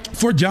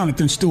for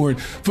Jonathan Stewart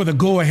for the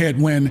go-ahead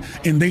win,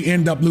 and they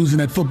end up losing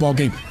that football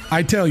game.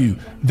 I tell you,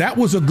 that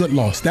was a good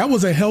loss. That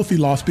was a healthy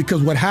loss,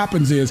 because what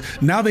happens is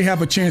now they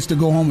have a chance to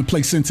go home and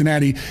play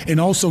Cincinnati and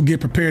also get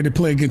prepared to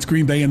play against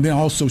Green Bay and then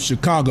also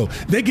Chicago.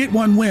 They get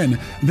one win,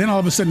 then all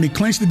of a sudden they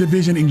clinch the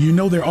division, and you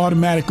know they're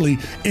automatically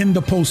in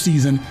the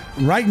postseason.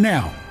 Right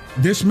now,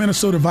 this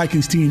Minnesota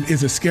Vikings team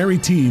is a scary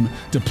team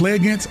to play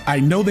against. I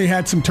know they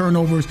had some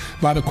turnovers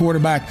by the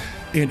quarterback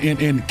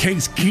in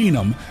Case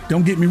Keenum,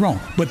 don't get me wrong,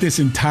 but this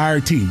entire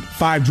team,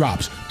 5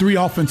 drops, 3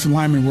 offensive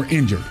linemen were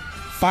injured.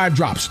 5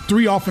 drops,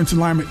 3 offensive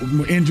linemen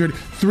were injured,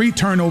 3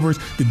 turnovers.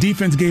 The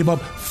defense gave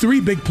up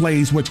 3 big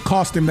plays, which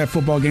cost them that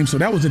football game. So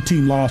that was a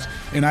team loss,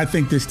 and I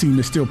think this team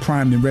is still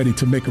primed and ready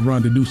to make a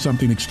run to do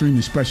something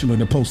extremely special in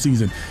the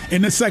postseason.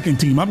 In the second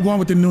team, I'm going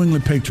with the New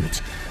England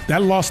Patriots.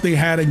 That loss they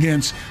had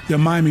against the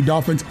Miami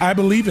Dolphins, I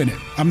believe in it.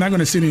 I'm not going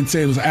to sit here and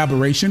say it was an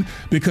aberration,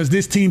 because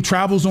this team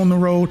travels on the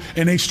road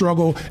and they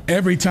struggle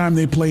every time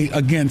they play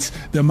against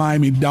the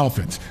Miami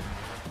Dolphins.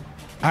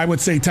 I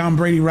would say Tom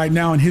Brady right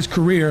now in his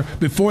career,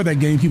 before that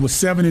game, he was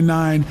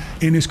 7-9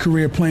 in his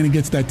career playing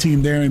against that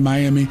team there in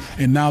Miami,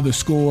 and now the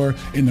score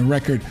in the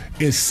record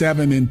is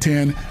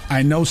 7-10.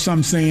 I know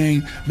some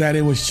saying that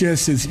it was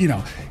just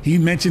he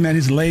mentioned that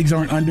his legs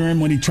aren't under him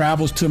when he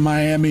travels to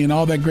Miami and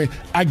all that great.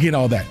 I get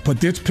all that, but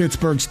this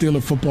Pittsburgh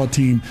Steelers football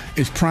team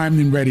is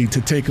primed and ready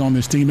to take on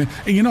this team.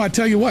 And I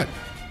tell you what,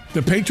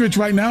 the Patriots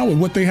right now, with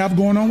what they have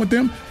going on with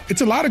them, it's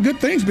a lot of good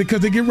things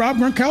because they get Rob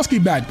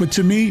Gronkowski back. But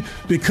to me,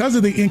 because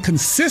of the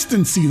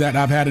inconsistency that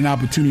I've had an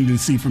opportunity to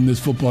see from this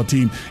football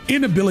team,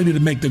 inability to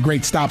make the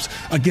great stops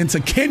against a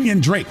Kenyon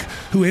Drake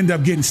who ended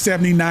up getting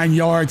 79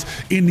 yards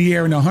in the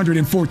air and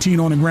 114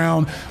 on the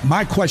ground.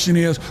 My question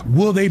is,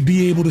 will they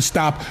be able to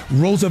stop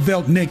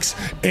Roosevelt Nix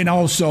and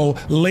also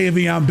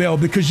Le'Veon Bell?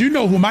 Because you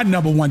know who my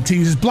number 1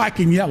 team is, black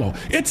and yellow.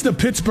 It's the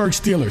Pittsburgh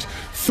Steelers.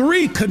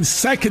 3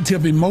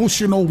 consecutive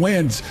emotional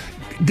wins.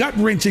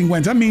 Gut-wrenching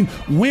wins. I mean,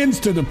 wins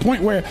to the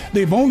point where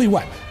they've only,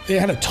 they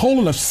had a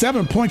total of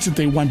 7 points that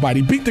they won by.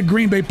 They beat the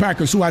Green Bay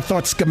Packers, who I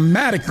thought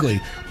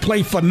schematically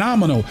played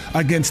phenomenal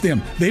against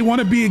them. They want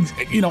to be,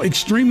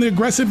 extremely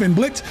aggressive in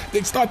blitz.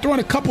 They start throwing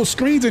a couple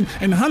screens, and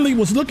Hundley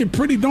was looking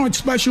pretty darn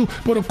special.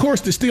 But, of course,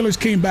 the Steelers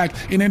came back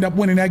and ended up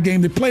winning that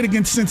game. They played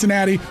against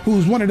Cincinnati, who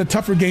was one of the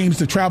tougher games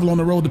to travel on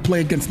the road to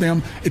play against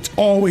them. It's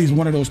always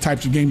one of those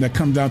types of games that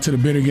comes down to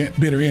the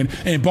bitter end.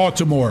 And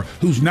Baltimore,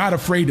 who's not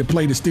afraid to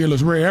play the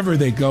Steelers wherever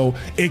they go,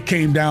 it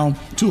came down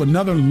to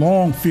another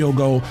long field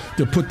goal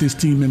to put this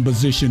team in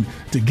position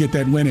to get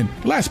that win.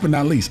 And last but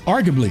not least,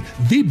 arguably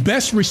the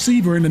best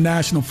receiver in the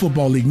National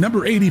Football League,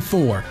 number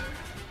 84,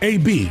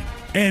 AB,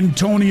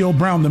 Antonio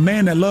Brown, the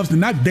man that loves to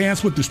not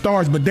dance with the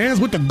stars, but dance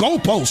with the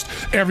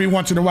goalpost every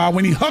once in a while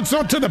when he hooks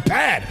onto the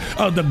pad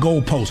of the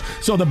goalpost.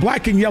 So the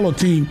black and yellow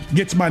team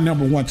gets my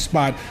number one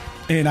spot.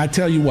 And I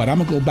tell you what, I'm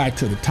going to go back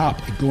to the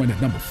top and go in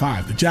at number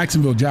 5, the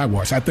Jacksonville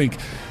Jaguars. I think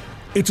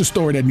it's a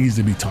story that needs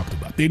to be talked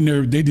about. They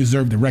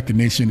deserve the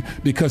recognition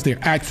because they're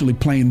actually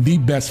playing the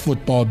best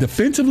football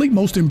defensively,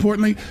 most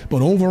importantly,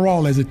 but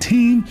overall as a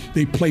team,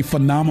 they play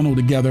phenomenal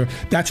together.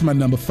 That's my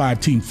number 5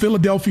 team.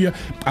 Philadelphia,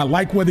 I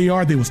like where they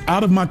are. They was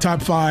out of my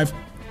top 5.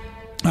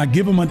 I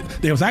give them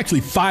there was actually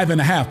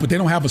 5.5, but they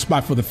don't have a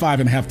spot for the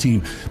 5.5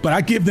 team. But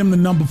I give them the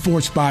number 4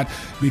 spot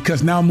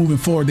because now moving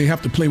forward, they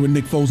have to play with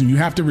Nick Foles, and you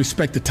have to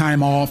respect the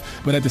time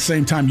off, but at the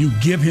same time, you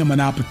give him an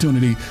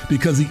opportunity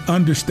because he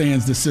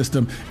understands the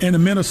system. And the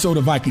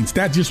Minnesota Vikings,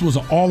 that just was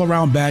an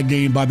all-around bad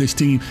game by this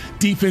team.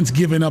 Defense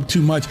giving up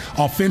too much.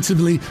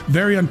 Offensively,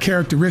 very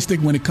uncharacteristic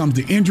when it comes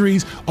to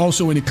injuries,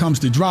 also when it comes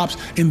to drops.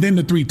 And then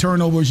the 3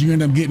 turnovers, you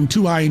end up getting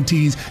 2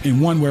 INTs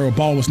and one where a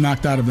ball was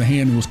knocked out of the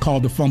hand and was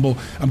called a fumble.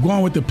 I'm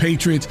going with the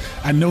Patriots.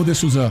 I know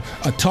this was a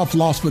tough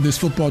loss for this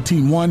football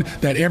team, one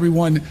that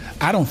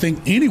I don't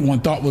think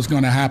anyone thought was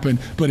going to happen,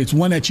 but it's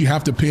one that you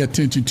have to pay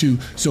attention to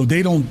so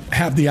they don't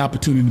have the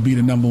opportunity to be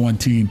the number 1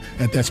 team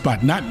at that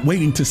spot. Not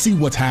waiting to see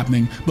what's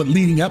happening, but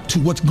leading up to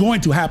what's going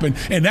to happen,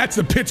 and that's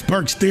the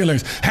Pittsburgh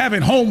Steelers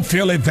having home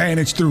field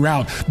advantage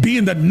throughout,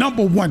 being the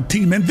number 1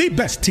 team and the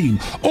best team,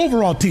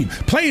 overall team,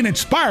 playing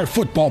inspired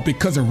football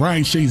because of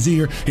Ryan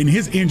Shazier and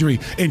his injury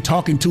and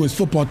talking to his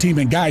football team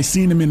and guys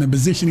seeing him in the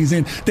position he's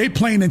in. They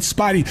playing in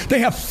spotty. They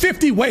have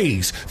 50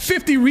 ways,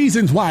 50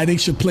 reasons why they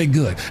should play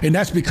good. And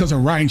that's because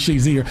of Ryan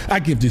Shazier. I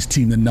give this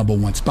team the number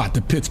 1 spot.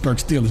 The Pittsburgh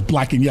Steelers,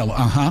 black and yellow.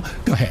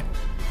 Go ahead.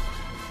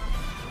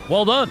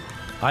 Well done.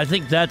 I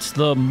think that's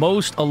the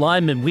most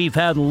alignment we've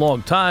had in a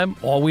long time.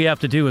 All we have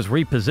to do is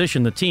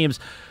reposition the teams.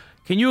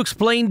 Can you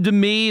explain to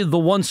me the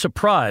one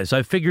surprise?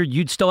 I figured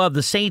you'd still have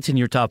the Saints in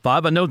your top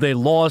 5. I know they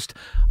lost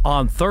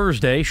on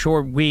Thursday,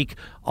 short week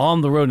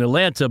on the road in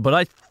Atlanta, but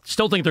I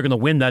still think they're going to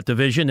win that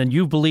division, and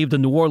you believed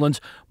in New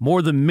Orleans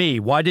more than me.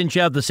 Why didn't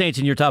you have the Saints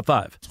in your top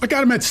 5? I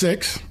got them at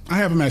 6. I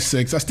have them at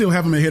 6. I still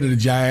have them ahead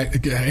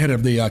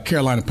of the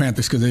Carolina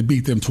Panthers because they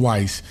beat them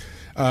twice.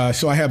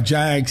 So I have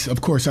Jags. Of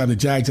course, I have the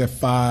Jags at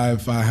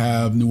 5. I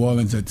have New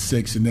Orleans at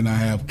 6, and then I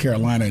have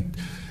Carolina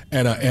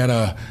at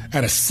a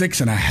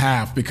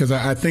 6.5 because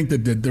I think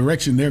that the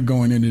direction they're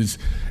going in is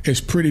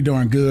pretty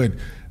darn good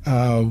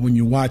when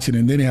you watch it.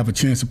 And then they have a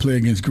chance to play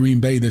against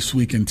Green Bay this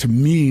week. And to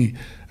me,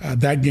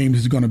 that game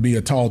is going to be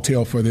a tall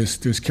tale for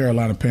this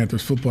Carolina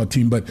Panthers football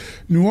team. But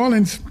New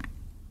Orleans,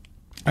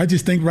 I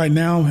just think right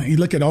now, you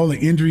look at all the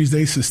injuries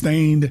they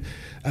sustained.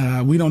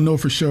 We don't know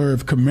for sure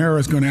if Kamara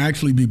is going to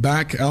actually be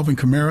back. Alvin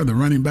Kamara, the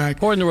running back.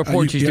 According to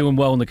reports, he's doing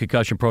well in the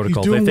concussion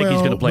protocol. They think he's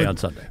going to play on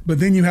Sunday. But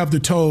then you have the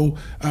toe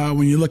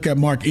when you look at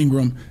Mark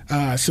Ingram.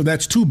 So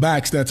that's 2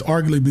 backs that's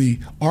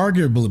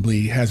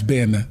arguably has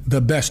been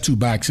the best 2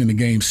 backs in the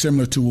game,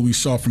 similar to what we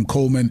saw from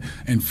Coleman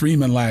and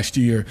Freeman last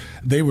year.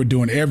 They were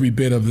doing every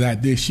bit of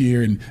that this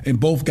year, and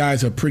both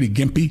guys are pretty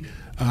gimpy.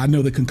 I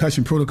know the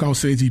concussion protocol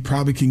says he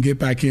probably can get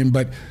back in,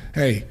 but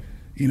hey,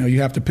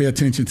 you have to pay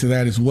attention to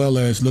that as well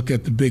as look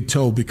at the big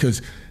toe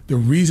because the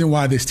reason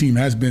why this team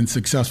has been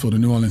successful, the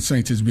New Orleans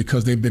Saints, is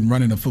because they've been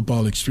running the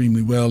football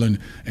extremely well. And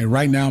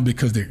right now,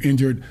 because they're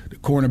injured, the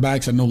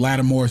cornerbacks, I know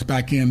Lattimore is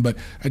back in, but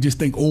I just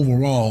think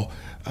overall,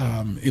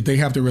 if they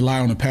have to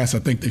rely on the pass, I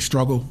think they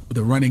struggle.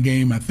 The running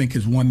game, I think,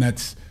 is one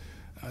that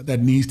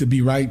needs to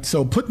be right.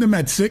 So putting them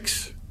at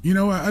 6,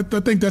 I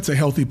think that's a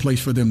healthy place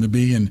for them to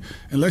be. And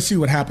let's see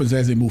what happens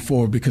as they move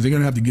forward because they're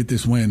going to have to get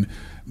this win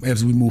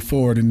as we move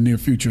forward in the near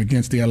future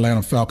against the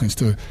Atlanta Falcons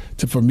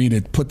for me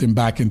to put them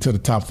back into the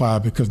top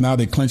 5 because now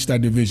they clinched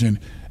that division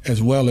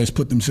as well as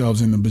put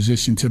themselves in the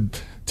position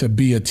to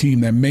be a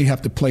team that may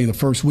have to play the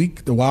first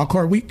week, the wild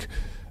card week.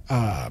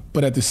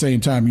 But at the same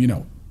time,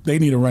 they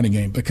need a running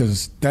game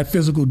because that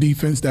physical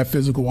defense, that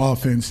physical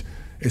offense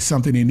is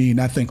something they need.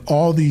 And I think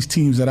all these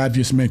teams that I've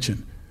just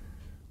mentioned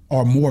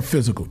are more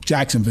physical.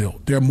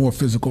 Jacksonville, they're more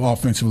physical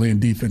offensively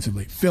and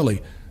defensively.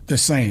 Philly, the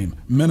same.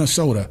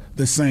 Minnesota,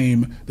 the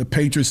same. The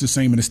Patriots, the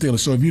same, and the Steelers.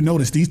 So if you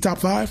notice, these top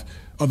 5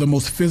 are the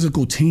most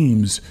physical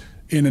teams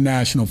in the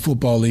National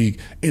Football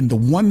League. And the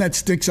one that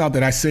sticks out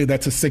that I say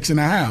that's a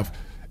 6.5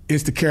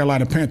 is the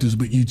Carolina Panthers,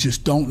 but you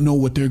just don't know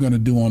what they're going to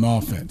do on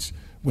offense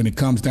when it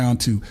comes down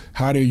to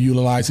how they're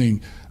utilizing,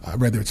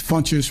 whether it's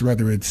Funchess,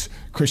 whether it's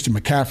Christian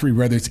McCaffrey,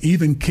 whether it's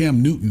even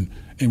Cam Newton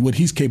and what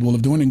he's capable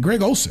of doing, and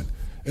Greg Olsen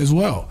as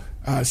well.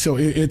 So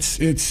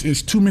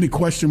it's too many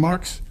question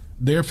marks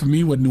there for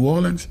me with New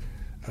Orleans.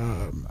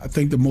 I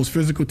think the most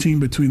physical team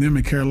between them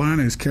and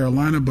Carolina is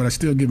Carolina, but I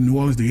still give New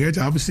Orleans the edge,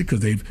 obviously, because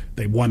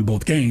they won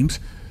both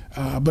games.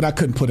 But I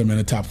couldn't put them in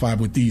the top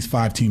 5 with these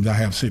 5 teams I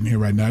have sitting here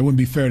right now. It wouldn't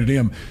be fair to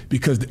them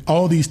because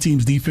all these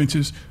teams'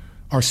 defenses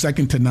are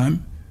second to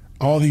none.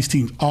 All these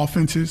teams'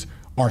 offenses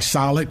are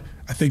solid.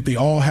 I think they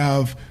all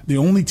have – the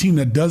only team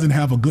that doesn't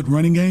have a good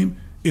running game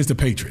is the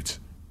Patriots.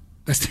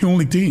 That's the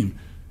only team.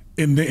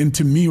 And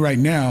to me right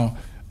now,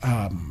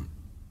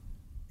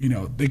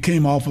 they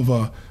came off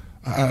of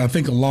I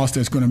think a loss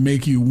that's going to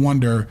make you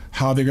wonder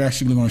how they're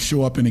actually going to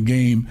show up in a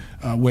game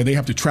where they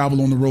have to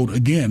travel on the road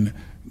again,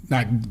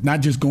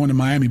 not just going to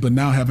Miami, but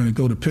now having to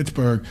go to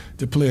Pittsburgh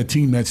to play a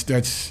team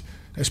that's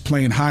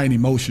playing high in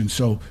emotion.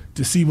 So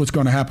to see what's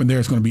going to happen there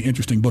is going to be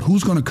interesting. But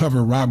who's going to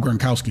cover Rob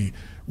Gronkowski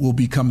will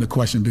become the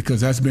question, because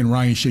that's been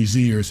Ryan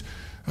Shazier's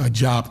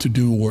job to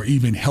do, or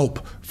even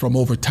help from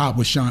over top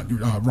with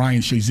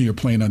Ryan Shazier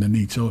playing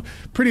underneath. So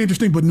pretty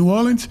interesting. But New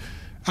Orleans,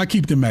 I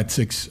keep them at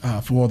 6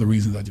 for all the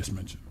reasons I just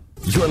mentioned.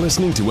 You're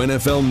listening to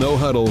NFL No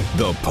Huddle,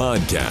 the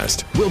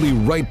podcast. We'll be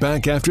right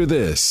back after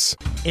this.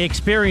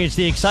 Experience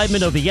the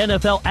excitement of the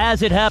NFL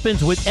as it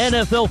happens with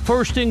NFL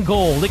First and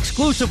Goal,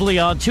 exclusively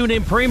on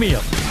TuneIn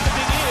Premium.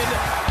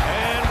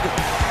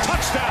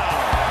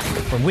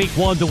 From Week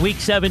 1 to Week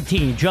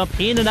 17, jump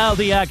in and out of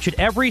the action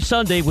every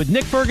Sunday with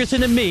Nick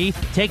Ferguson and me,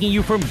 taking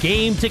you from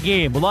game to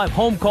game. We'll have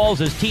home calls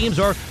as teams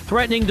are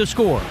threatening to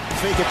score.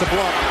 Fake it to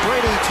block.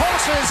 Brady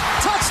tosses.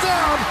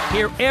 Touchdown!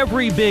 Hear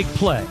every big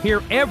play.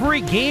 Hear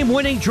every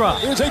game-winning drop.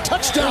 Here's a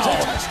touchdown!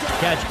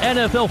 Catch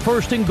NFL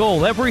First and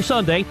Goal every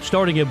Sunday,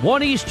 starting at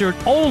 1 Eastern,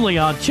 only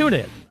on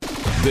TuneIn.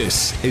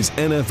 This is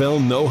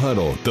NFL No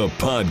Huddle, the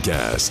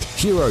podcast.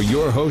 Here are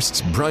your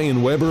hosts,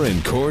 Brian Weber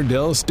and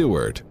Cordell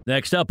Stewart.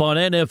 Next up on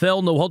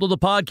NFL No Huddle, the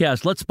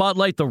podcast, let's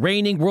spotlight the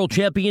reigning world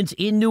champions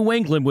in New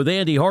England with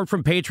Andy Hart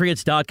from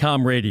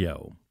Patriots.com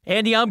Radio.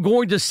 Andy, I'm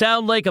going to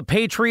sound like a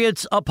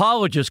Patriots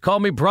apologist. Call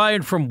me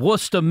Brian from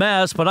Worcester,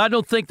 Mass., but I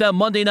don't think that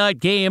Monday night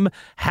game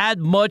had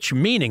much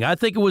meaning. I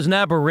think it was an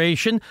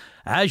aberration.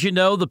 As you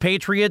know, the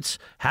Patriots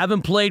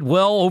haven't played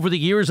well over the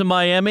years in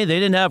Miami. They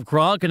didn't have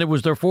Gronk, and it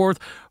was their 4th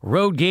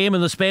road game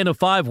in the span of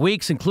 5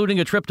 weeks, including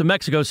a trip to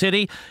Mexico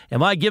City.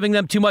 Am I giving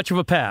them too much of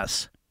a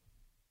pass?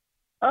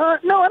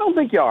 No, I don't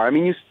think you are. I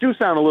mean, you do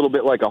sound a little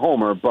bit like a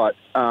homer, but,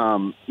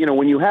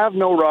 when you have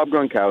no Rob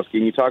Gronkowski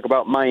and you talk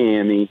about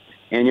Miami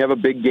and you have a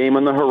big game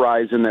on the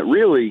horizon, that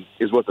really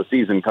is what the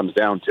season comes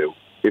down to.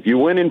 If you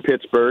win in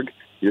Pittsburgh,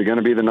 you're going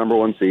to be the number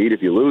 1 seed.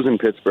 If you lose in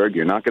Pittsburgh,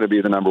 you're not going to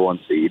be the number 1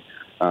 seed.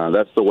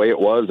 That's the way it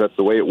was. That's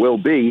the way it will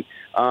be.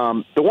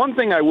 The one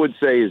thing I would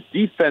say is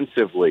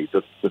defensively,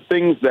 the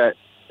things that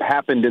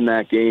happened in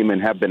that game and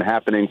have been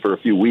happening for a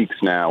few weeks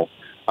now,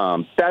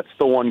 that's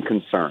the one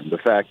concern. The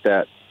fact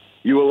that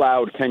you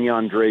allowed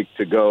Kenyon Drake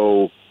to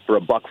go for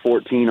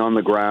 $114 on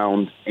the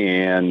ground,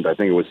 and I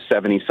think it was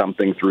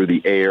 70-something through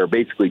the air,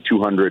 basically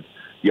 200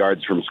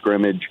 yards from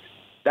scrimmage.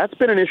 That's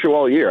been an issue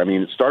all year. I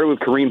mean, it started with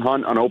Kareem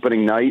Hunt on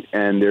opening night,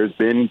 and there's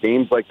been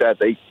games like that.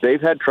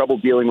 They've had trouble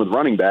dealing with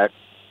running backs.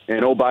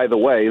 And, oh, by the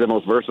way, the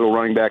most versatile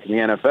running back in the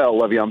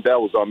NFL, Le'Veon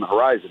Bell, was on the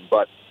horizon.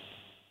 But,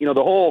 the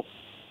whole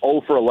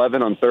 0 for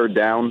 11 on third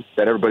down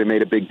that everybody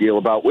made a big deal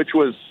about, which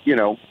was,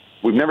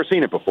 we've never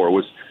seen it before. It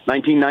was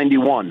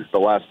 1991, the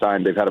last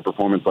time they've had a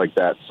performance like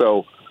that.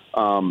 So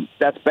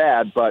that's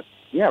bad. But,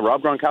 yeah,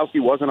 Rob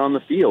Gronkowski wasn't on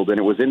the field, and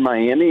it was in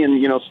Miami,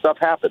 and, stuff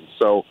happens.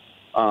 So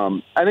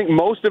I think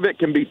most of it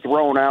can be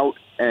thrown out,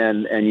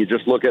 and you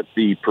just look at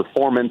the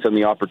performance and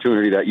the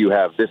opportunity that you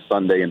have this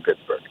Sunday in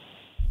Pittsburgh.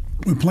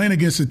 We're playing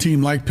against a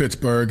team like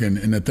Pittsburgh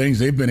and the things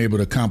they've been able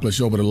to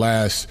accomplish over the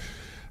last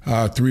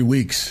 3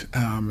 weeks,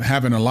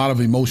 having a lot of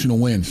emotional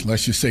wins.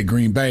 Let's just say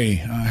Green Bay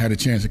had a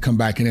chance to come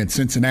back in at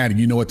Cincinnati.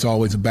 It's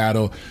always a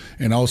battle.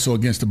 And also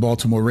against the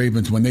Baltimore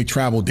Ravens, when they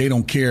travel, they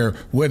don't care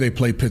where they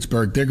play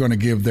Pittsburgh. They're going to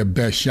give their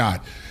best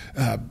shot.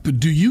 But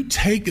do you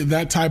take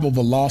that type of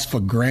a loss for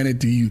granted?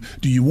 Do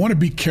you want to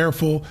be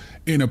careful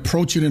and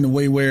approach it in a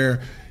way where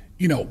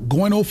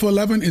going 0 for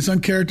 11 is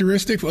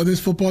uncharacteristic for this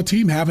football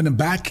team, having them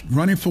back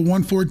running for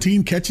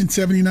 114, catching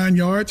 79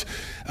 yards,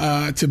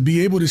 to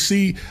be able to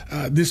see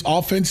this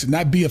offense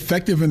not be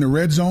effective in the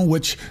red zone,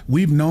 which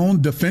we've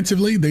known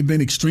defensively. They've been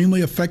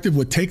extremely effective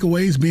with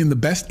takeaways, being the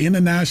best in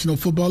the National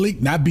Football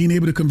League, not being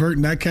able to convert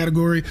in that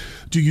category.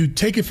 Do you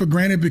take it for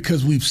granted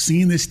because we've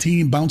seen this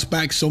team bounce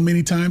back so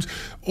many times?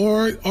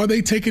 Or are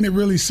they taking it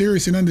really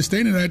serious and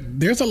understanding that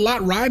there's a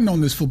lot riding on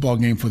this football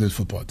game for this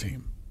football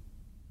team?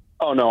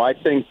 Oh, no, I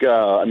think,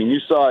 you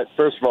saw it,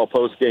 first of all,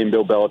 post-game,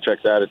 Bill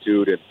Belichick's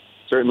attitude, and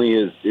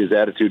certainly his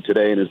attitude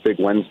today in his big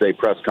Wednesday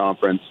press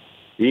conference.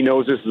 He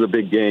knows this is a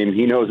big game.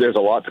 He knows there's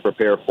a lot to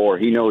prepare for.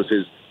 He knows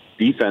his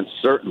defense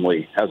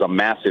certainly has a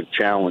massive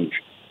challenge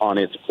on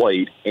its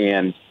plate.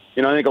 And,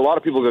 I think a lot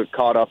of people get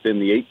caught up in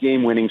the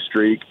 8-game winning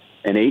streak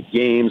and 8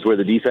 games where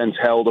the defense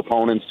held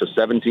opponents to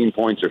 17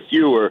 points or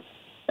fewer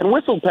and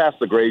whistled past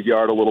the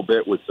graveyard a little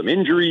bit with some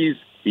injuries,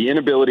 the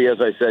inability,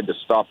 as I said, to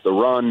stop the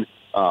run,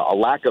 a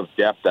lack of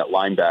depth at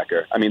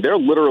linebacker. I mean, they're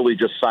literally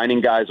just signing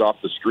guys off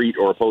the street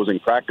or opposing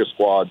practice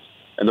squads,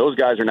 and those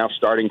guys are now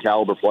starting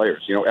caliber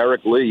players.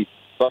 Eric Lee,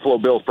 Buffalo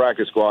Bills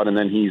practice squad, and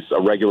then he's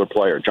a regular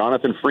player.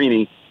 Jonathan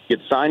Freeney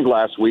gets signed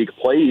last week,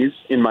 plays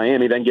in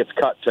Miami, then gets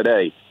cut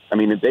today. I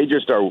mean, they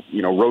just are,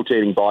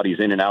 rotating bodies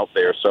in and out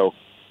there. So,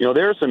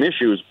 there are some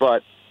issues,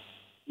 but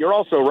you're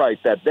also right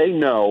that they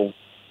know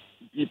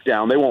deep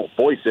down, they won't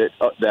voice it,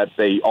 that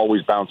they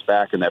always bounce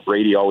back and that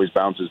Brady always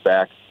bounces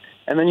back.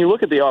 And then you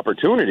look at the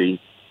opportunity,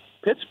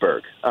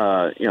 Pittsburgh,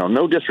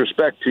 no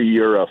disrespect to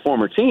your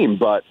former team,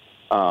 but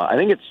I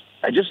think it's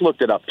I just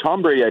looked it up.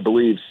 Tom Brady, I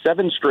believe,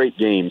 7 straight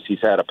games he's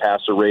had a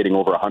passer rating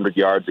over 100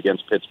 yards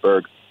against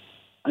Pittsburgh.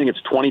 I think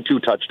it's 22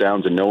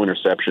 touchdowns and no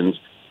interceptions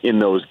in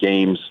those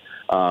games.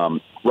 Rob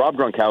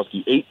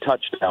Gronkowski, 8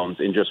 touchdowns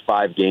in just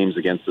 5 games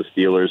against the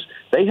Steelers.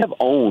 They have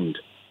owned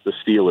the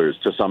Steelers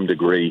to some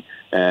degree,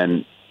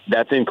 and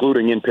that's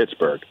including in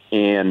Pittsburgh.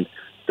 And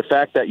the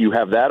fact that you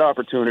have that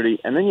opportunity,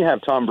 and then you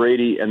have Tom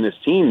Brady and this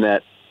team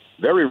that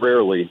very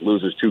rarely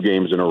loses 2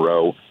 games in a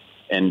row.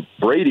 And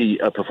Brady,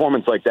 a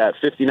performance like that,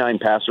 59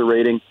 passer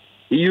rating,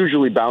 he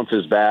usually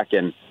bounces back.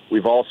 And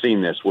we've all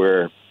seen this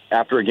where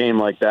after a game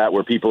like that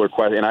where people are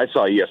questioning, and I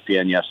saw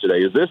ESPN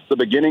yesterday, is this the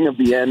beginning of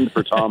the end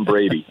for Tom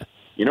Brady?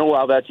 You know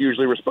how that's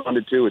usually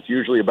responded to? It's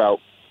usually about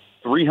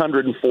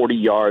 340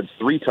 yards,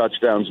 3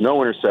 touchdowns, no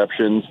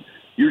interceptions.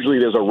 Usually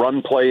there's a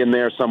run play in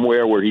there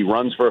somewhere where he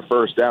runs for a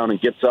first down and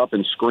gets up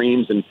and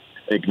screams and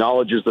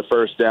acknowledges the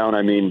first down.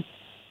 I mean,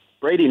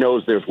 Brady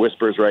knows there's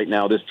whispers right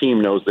now. This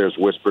team knows there's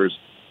whispers,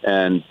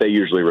 and they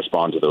usually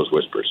respond to those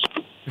whispers.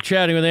 We're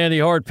chatting with Andy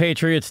Hart,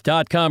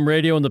 Patriots.com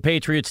radio and the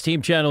Patriots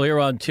team channel here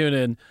on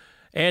TuneIn.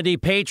 Andy,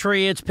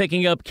 Patriots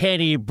picking up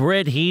Kenny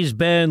Britt. He's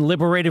been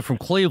liberated from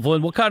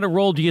Cleveland. What kind of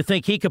role do you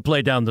think he could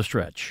play down the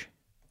stretch?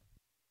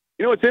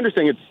 You know, it's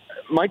interesting. It's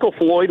Michael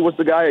Floyd was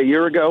the guy a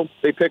year ago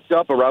they picked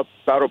up about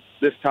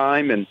this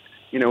time, and,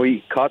 you know,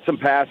 he caught some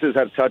passes,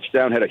 had a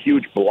touchdown, had a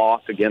huge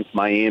block against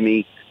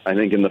Miami, I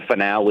think, in the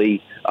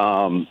finale.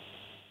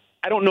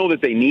 I don't know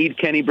that they need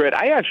Kenny Britt.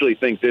 I actually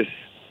think this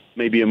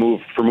may be a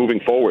move for moving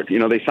forward. You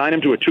know, they signed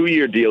him to a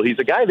 2-year deal. He's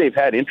a guy they've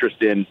had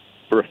interest in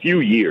for a few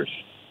years.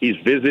 He's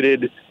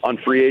visited on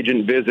free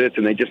agent visits,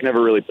 and they just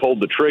never really pulled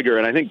the trigger.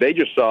 And I think they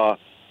just saw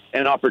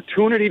an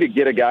opportunity to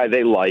get a guy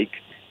they like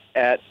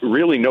at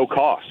really no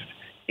cost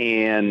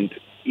and,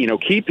 you know,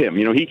 keep him.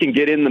 You know, he can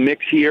get in the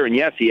mix here, and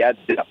yes, he adds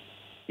depth.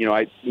 You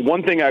know,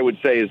 one thing I would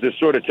say is this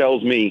sort of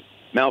tells me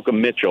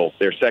Malcolm Mitchell,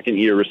 their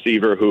second-year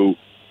receiver who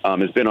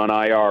has been on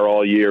IR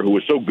all year, who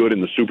was so good in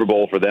the Super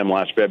Bowl for them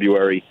last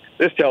February,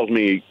 this tells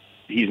me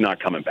he's not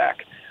coming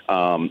back.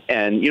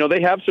 And, you know,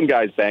 they have some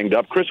guys banged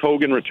up. Chris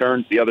Hogan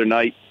returned the other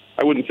night.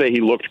 I wouldn't say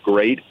he looked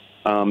great.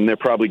 They're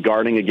probably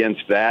guarding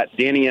against that.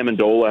 Danny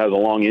Amendola has a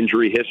long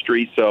injury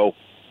history. So,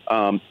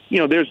 you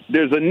know,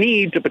 there's a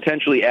need to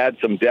potentially add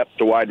some depth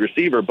to wide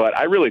receiver, but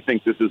I really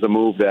think this is a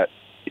move that,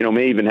 you know,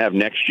 may even have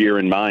next year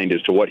in mind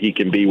as to what he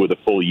can be with a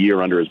full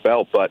year under his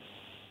belt. But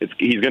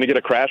he's going to get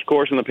a crash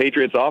course in the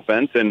Patriots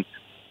offense, and,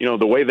 you know,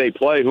 the way they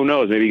play, who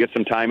knows, maybe he gets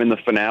some time in the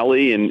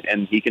finale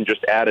and he can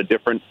just add a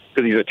different,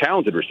 because he's a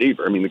talented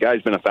receiver. I mean, the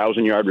guy's been a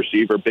 1,000-yard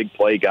receiver, big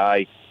play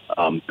guy,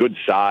 good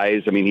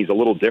size. I mean, he's a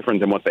little different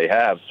than what they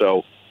have.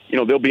 So, you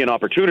know, there'll be an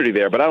opportunity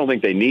there, but I don't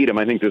think they need him.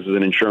 I think this is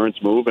an insurance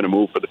move and a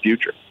move for the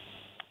future.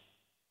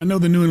 I know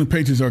the New England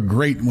Patriots are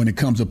great when it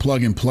comes to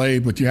plug and play,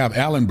 but you have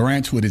Alan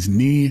Branch with his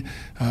knee.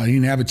 He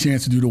didn't have a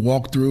chance to do the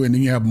walkthrough, and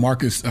then you have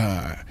Marcus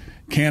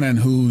Cannon,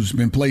 who's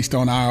been placed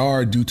on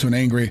IR due to an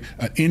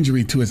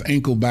injury to his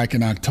ankle back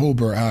in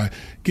October.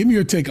 Give me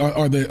your take.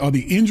 Are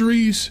the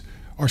injuries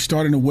are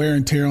starting to wear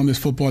and tear on this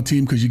football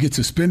team? Because you get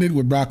suspended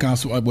with Rob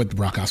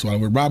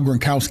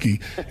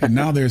Gronkowski, and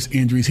now there's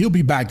injuries. He'll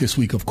be back this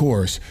week, of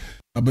course,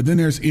 but then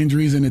there's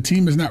injuries, and the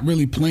team is not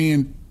really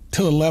playing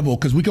to the level,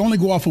 because we can only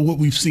go off of what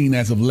we've seen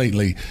as of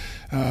lately,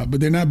 but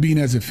they're not being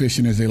as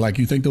efficient as they like.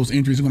 You think those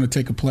injuries are going to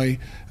take a play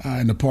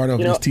and the part of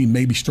this team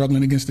maybe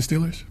struggling against the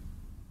Steelers?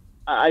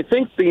 I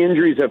think the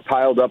injuries have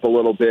piled up a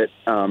little bit.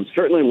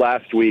 Certainly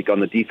last week on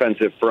the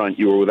defensive front,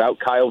 you were without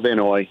Kyle Van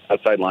Noy,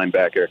 outside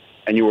linebacker,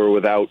 and you were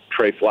without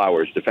Trey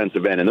Flowers,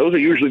 defensive end. And those are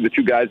usually the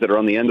two guys that are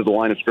on the end of the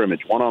line of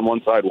scrimmage, one on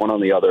one side, one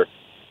on the other.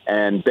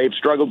 And they've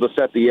struggled to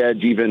set the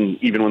edge even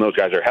when those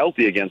guys are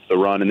healthy against the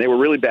run. And they were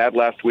really bad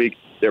last week.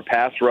 Their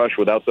pass rush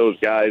without those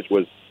guys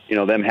was, you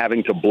know, them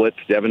having to blitz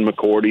Devin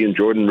McCourty and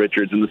Jordan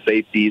Richards and the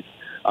safeties.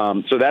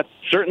 So that's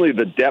certainly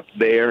the depth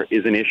there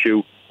is an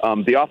issue.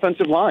 The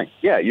offensive line,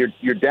 yeah,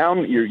 you're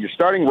down. You're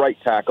starting right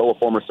tackle, a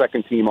former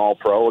second-team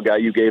All-Pro, a guy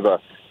you gave a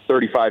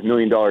 $35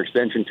 million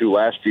extension to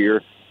last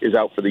year, is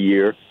out for the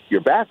year.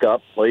 Your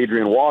backup,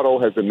 Adrian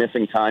Waddle, has been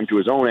missing time to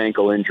his own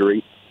ankle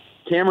injury.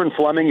 Cameron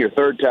Fleming, your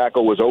third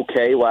tackle, was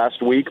okay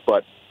last week,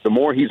 but the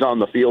more he's on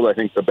the field, I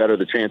think the better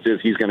the chance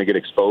is he's going to get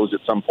exposed at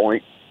some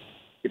point.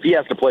 If he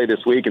has to play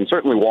this week, and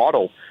certainly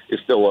Waddle is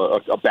still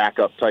a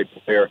backup type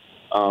player,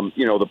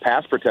 you know, the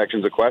pass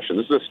protection's a question.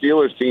 This is a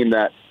Steelers team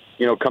that,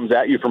 you know, comes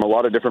at you from a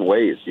lot of different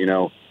ways. You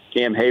know,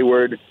 Cam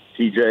Hayward,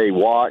 TJ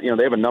Watt, you know,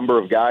 they have a number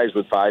of guys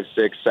with 5,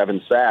 6,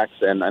 7 sacks,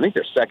 and I think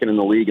they're second in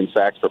the league in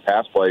sacks per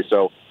pass play.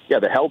 So, yeah,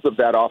 the health of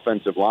that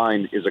offensive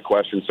line is a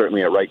question,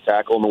 certainly at right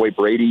tackle. And the way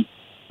Brady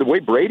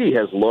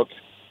has looked,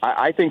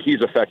 I think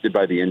he's affected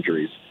by the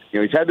injuries. You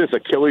know, he's had this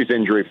Achilles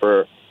injury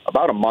for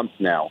about a month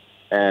now,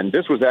 and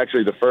this was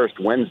actually the first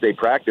Wednesday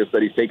practice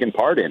that he's taken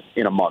part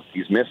in a month.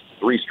 He's missed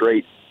 3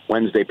 straight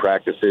Wednesday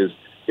practices.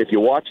 If you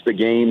watch the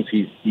games,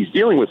 he's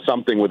dealing with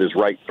something with his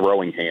right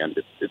throwing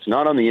hand. It's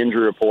not on the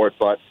injury report,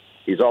 but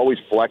he's always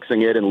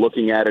flexing it and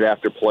looking at it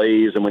after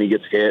plays and when he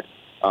gets hit.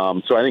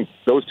 So I think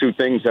those two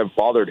things have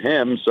bothered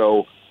him.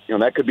 So,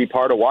 that could be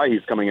part of why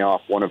he's coming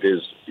off one of his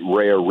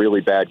rare,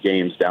 really bad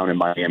games down in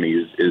Miami.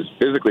 Is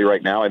physically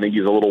right now, I think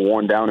he's a little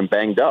worn down and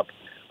banged up.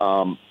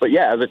 But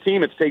yeah, as a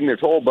team, it's taking their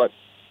toll. But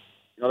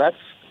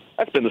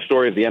that's been the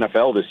story of the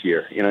NFL this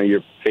year.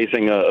 You're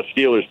facing a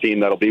Steelers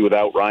team that'll be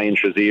without Ryan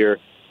Shazier,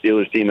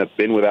 Steelers team that's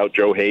been without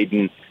Joe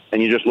Hayden,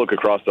 and you just look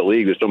across the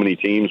league. There's so many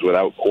teams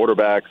without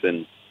quarterbacks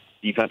and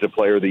defensive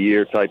player of the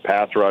year type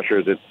pass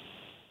rushers.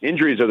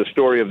 Injuries are the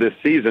story of this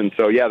season.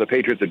 So yeah, the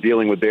Patriots are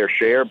dealing with their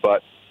share,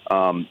 but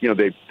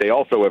they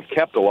also have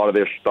kept a lot of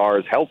their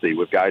stars healthy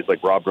with guys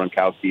like Rob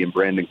Gronkowski and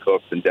Brandon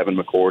Cooks and Devin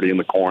McCourty in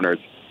the corners.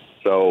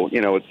 So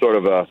it's sort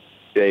of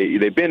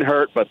they've been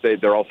hurt, but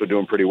they're also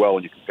doing pretty well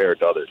when you compare it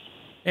to others.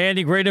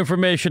 Andy, great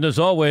information as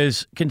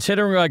always.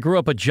 Considering I grew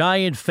up a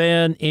Giant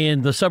fan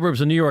in the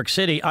suburbs of New York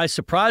City, I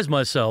surprised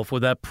myself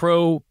with that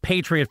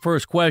pro-Patriot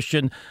first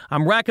question.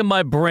 I'm racking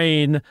my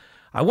brain.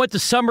 I went to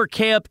summer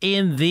camp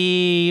in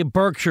the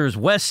Berkshires,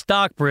 West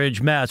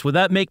Stockbridge, Mass. Would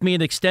that make me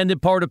an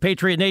extended part of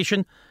Patriot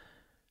Nation?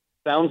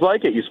 Sounds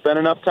like it. You spent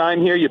enough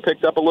time here. You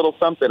picked up a little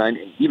something.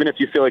 Even if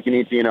you feel like you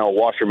need to,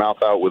 wash your mouth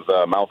out with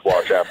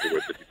mouthwash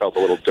afterwards, if you felt a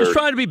little dirt. Just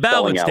trying to be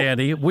balanced,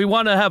 Andy. We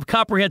want to have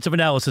comprehensive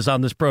analysis on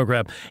this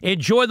program.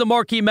 Enjoy the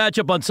marquee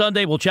matchup on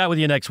Sunday. We'll chat with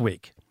you next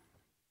week.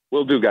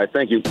 Will do, guys.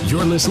 Thank you.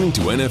 You're listening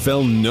to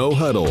NFL No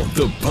Huddle,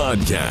 the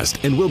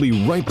podcast, and we'll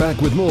be right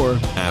back with more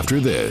after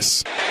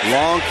this.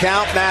 Long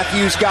count.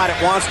 Matthews got it.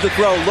 Wants to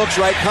throw. Looks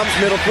right. Comes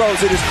middle.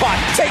 Throws. It is caught.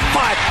 Take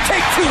 5.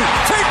 Take 2.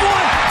 Take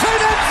 1. To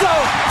the end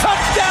zone.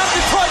 Touchdown,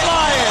 Detroit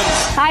Lions.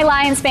 Hi,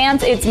 Lions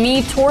fans. It's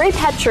me, Tori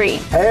Petrie.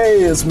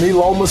 Hey, it's me,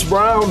 Lomas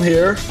Brown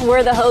here.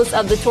 We're the hosts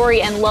of the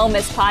Tori and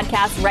Lomas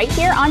podcast right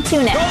here on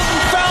TuneIn.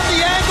 Rosen found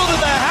the angle to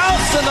the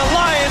house, and the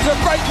Lions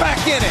are right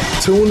back in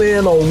it. Tune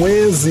in on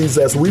Wednesdays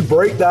as we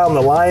break down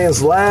the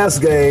Lions' last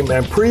game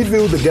and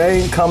preview the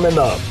game coming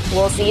up.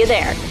 We'll see you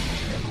there.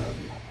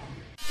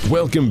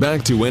 Welcome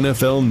back to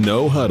NFL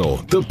No Huddle,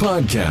 the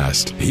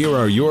podcast. Here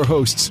are your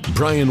hosts,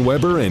 Brian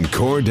Weber and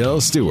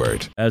Cordell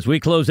Stewart. As we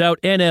close out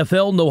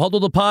NFL No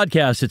Huddle, the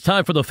podcast, it's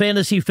time for the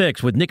Fantasy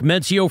Fix with Nick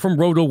Mencio from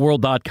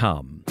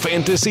RotoWorld.com.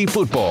 Fantasy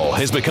football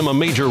has become a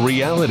major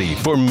reality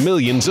for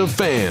millions of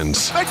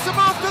fans. Makes him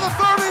off to the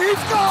 30.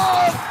 He's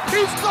gone.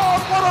 He's gone.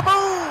 What a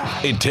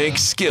move. It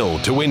takes skill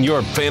to win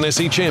your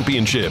fantasy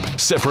championship,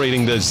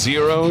 separating the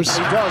zeros.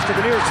 He does to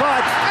the near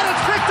side, and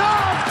it's picked off.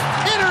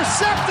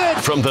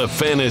 Intercepted. From the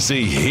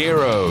fantasy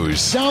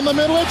heroes. Down the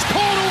middle, it's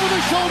caught over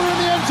the shoulder in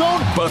the end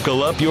zone.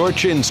 Buckle up your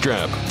chin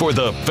strap for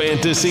the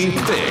Fantasy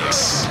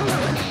Fix.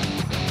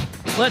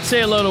 Let's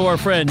say hello to our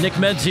friend Nick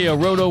Mencio,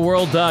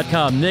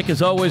 RotoWorld.com. Nick,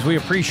 as always, we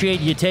appreciate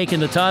you taking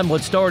the time.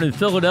 Let's start in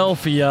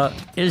Philadelphia.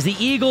 Is the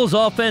Eagles'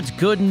 offense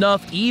good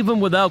enough, even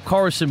without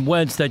Carson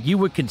Wentz, that you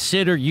would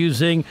consider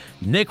using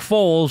Nick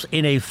Foles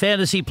in a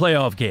fantasy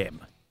playoff game?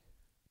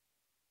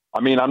 I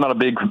mean, I'm not a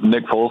big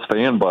Nick Foles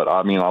fan, but,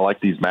 I like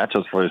these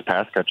matchups for his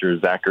pass catchers.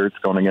 Zach Ertz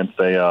going against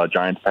a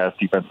Giants pass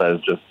defense that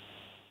is just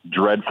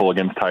dreadful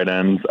against tight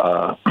ends.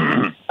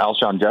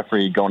 Alshon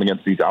Jeffrey going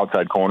against these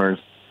outside corners.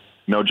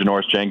 No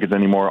Janoris Jenkins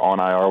anymore on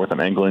IR with an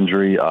ankle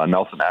injury.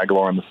 Nelson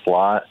Aguilar in the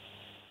slot.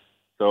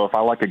 So if I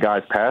like a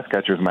guy's pass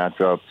catchers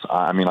matchups,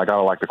 I got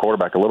to like the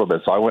quarterback a little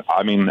bit. So, if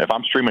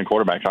I'm streaming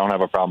quarterbacks, I don't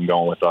have a problem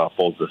going with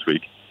Foles this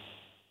week.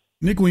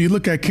 Nick, when you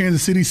look at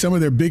Kansas City, some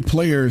of their big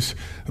players,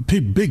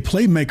 big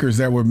playmakers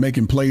that were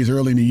making plays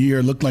early in the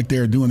year, look like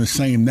they're doing the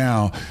same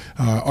now.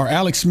 Are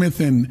Alex Smith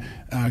and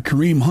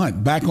Kareem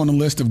Hunt back on the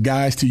list of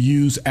guys to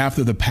use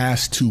after the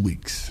past 2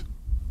 weeks?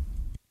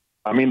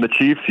 The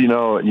Chiefs, you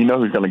know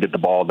who's going to get the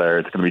ball there.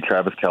 It's going to be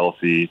Travis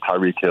Kelce,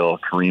 Tyreek Hill,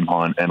 Kareem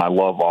Hunt, and I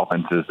love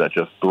offenses that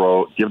just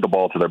give the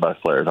ball to their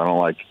best players. I don't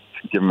like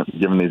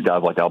giving these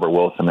guys like Albert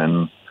Wilson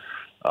and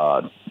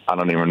I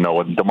don't even know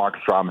what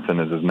Demarcus Robinson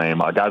is his name.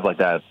 Guys like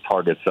that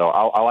target. So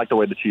I like the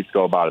way the Chiefs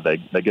go about it.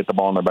 They get the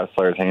ball in their best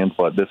players' hands,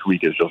 but this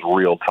week is just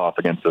real tough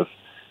against this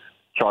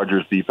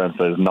Chargers defense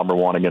that is number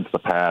one against the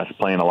pass,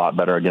 playing a lot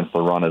better against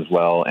the run as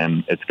well.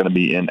 And it's going to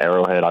be in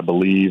Arrowhead, I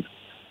believe.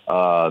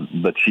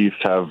 The Chiefs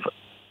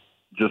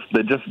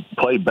just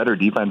play better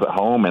defense at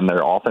home, and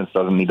their offense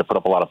doesn't need to put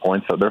up a lot of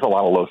points. So there's a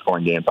lot of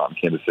low-scoring games out in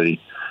Kansas City.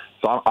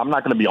 So I'm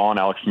not going to be on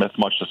Alex Smith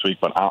much this week,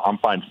 but I'm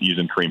fine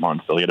using Kareem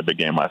Hunt still. He had a big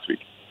game last week.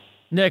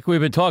 Nick,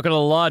 we've been talking a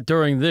lot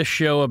during this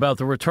show about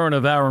the return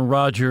of Aaron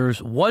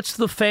Rodgers. What's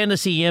the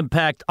fantasy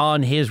impact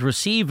on his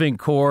receiving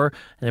core?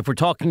 And if we're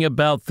talking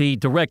about the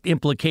direct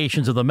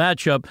implications of the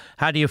matchup,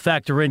 how do you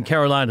factor in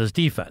Carolina's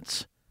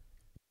defense?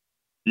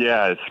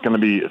 Yeah, it's going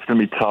to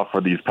be tough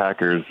for these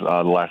Packers the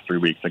last 3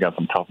 weeks. They got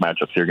some tough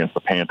matchups here against the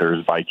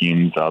Panthers,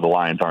 Vikings. The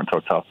Lions aren't so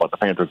tough, but the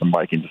Panthers and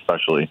Vikings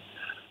especially.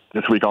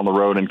 This week on the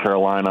road in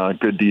Carolina,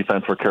 good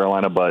defense for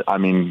Carolina, but,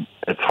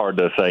 it's hard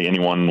to say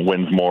anyone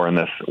wins more in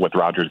this with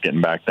Rodgers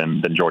getting back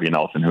than Jordy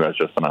Nelson, who has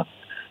just been a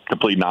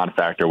complete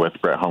non-factor with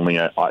Brett Hundley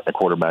at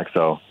quarterback.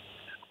 So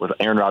with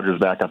Aaron Rodgers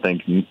back, I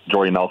think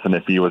Jordy Nelson,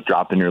 if he was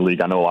dropped in your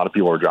league, I know a lot of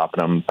people were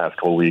dropping him the past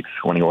couple of weeks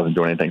when he wasn't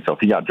doing anything. So if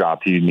he got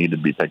dropped, he needed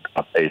to be picked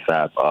up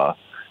ASAP,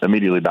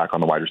 immediately back on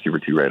the wide receiver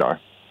 2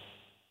 radar.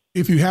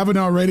 If you haven't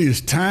already,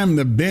 it's time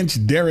to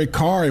bench Derek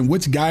Carr. And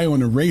which guy on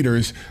the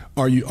Raiders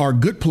are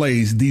good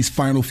plays these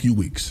final few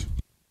weeks?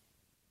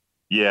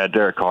 Yeah,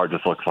 Derek Carr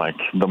just looks like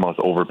the most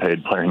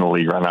overpaid player in the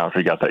league right now.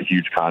 He got that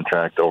huge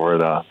contract over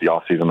the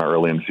offseason or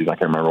early in the season. I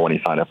can't remember when he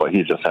signed it, but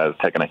he just has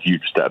taken a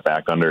huge step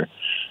back under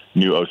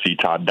new OC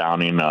Todd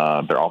Downing.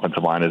 Their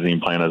offensive line isn't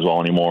even playing as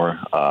well anymore.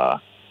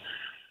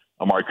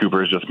 Amari Cooper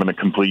has just been a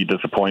complete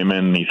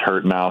disappointment. He's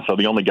hurt now. So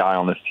the only guy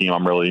on this team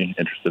I'm really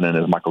interested in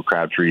is Michael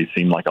Crabtree. He's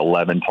seen like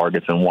 11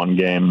 targets in one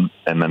game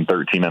and then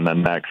 13 and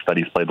then next that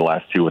he's played the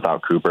last two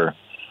without Cooper.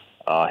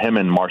 Him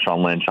and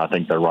Marshawn Lynch, I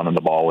think they're running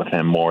the ball with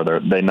him more.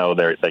 They know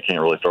they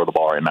can't really throw the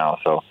ball right now.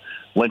 So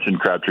Lynch and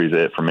Crabtree's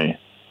it for me.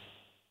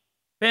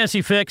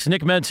 Fantasy Fix,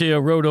 Nick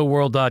Mencia,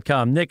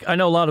 RotoWorld.com. Nick, I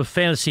know a lot of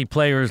fantasy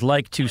players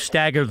like to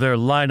stagger their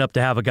lineup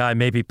to have a guy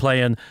maybe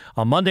playing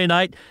on Monday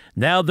night.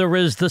 Now there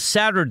is the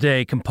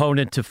Saturday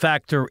component to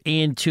factor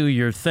into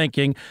your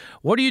thinking.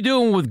 What are you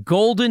doing with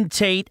Golden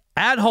Tate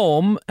at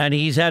home? And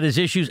he's had his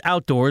issues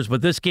outdoors,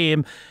 but this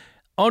game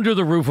under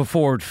the roof of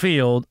Ford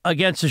Field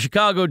against a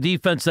Chicago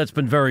defense that's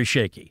been very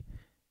shaky.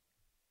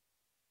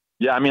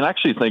 Yeah, I mean, I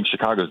actually think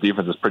Chicago's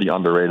defense is pretty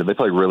underrated. They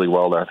play really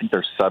well there. I think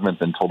they're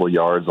 7th in total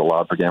yards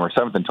allowed per game, or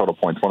 7th in total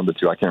points, one of the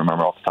two. I can't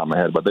remember off the top of my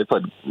head, but they've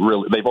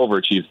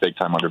overachieved big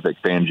time under Vic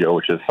Fangio,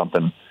 which is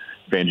something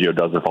Fangio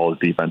does with all his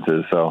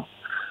defenses. So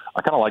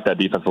I kind of like that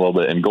defense a little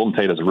bit. And Golden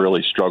Tate has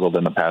really struggled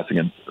in the pass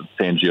against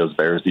Fangio's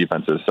Bears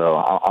defenses. So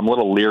I'm a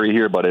little leery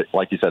here, but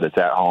like you said, it's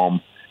at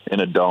home in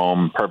a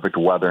dome, perfect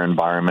weather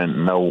environment,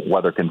 no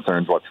weather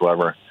concerns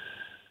whatsoever.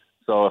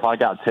 So if I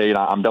got Tate,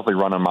 I'm definitely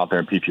running him out there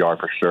in PPR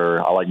for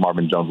sure. I like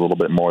Marvin Jones a little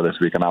bit more this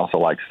week, and I also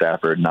like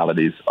Stafford now that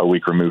he's a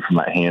week removed from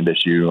that hand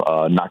issue.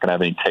 Not going to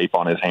have any tape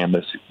on his hand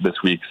this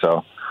week,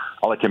 so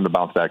I like him to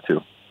bounce back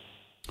too.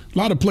 A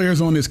lot of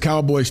players on this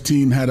Cowboys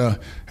team had a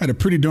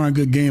pretty darn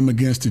good game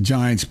against the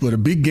Giants, but a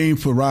big game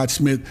for Rod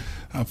Smith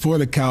for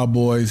the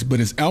Cowboys. But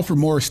is Alfred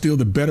Morris still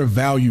the better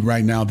value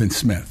right now than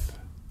Smith?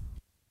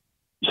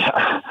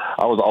 Yeah,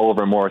 I was all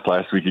over Morris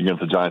last week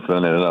against the Giants,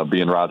 and it ended up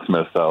being Rod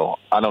Smith. So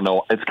I don't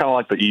know. It's kind of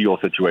like the Eagles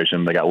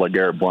situation. They got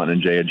LeGarrette Blount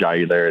and Jay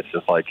Ajayi there. It's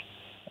just like,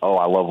 oh,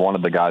 I love one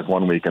of the guys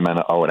one week, and then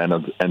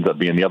it ends up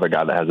being the other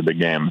guy that has a big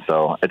game.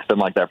 So it's been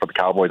like that for the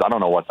Cowboys. I don't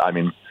know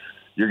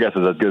your guess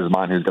is as good as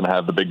mine who's going to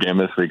have the big game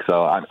this week.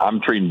 So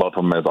I'm treating both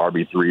of them as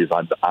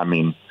RB3s. I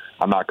mean,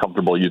 I'm not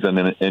comfortable using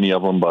any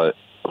of them, but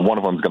one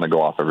of them is going to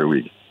go off every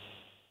week.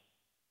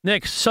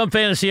 Nick, some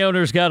fantasy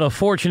owners got a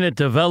fortunate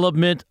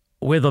development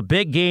with a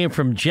big game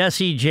from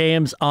Jesse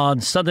James on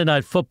Sunday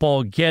Night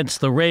Football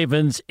against the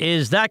Ravens.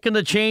 Is that going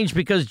to change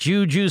because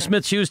Juju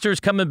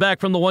Smith-Schuster's coming back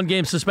from the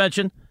one-game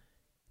suspension?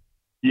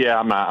 Yeah,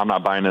 I'm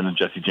not buying into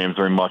Jesse James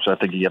very much. I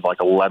think he had like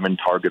 11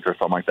 targets or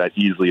something like that,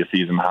 easily a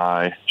season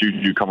high.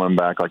 Juju coming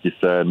back, like you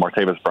said.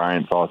 Martavis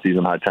Bryant saw a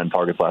season high 10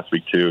 targets last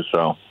week too.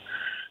 So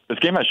this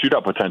game has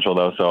shootout potential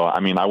though. So I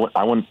mean, I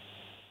wouldn't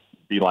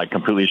be like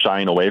completely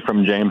shying away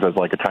from James as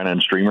like a tight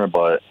end streamer,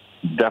 but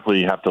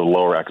definitely have to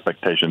lower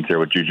expectations here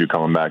with Juju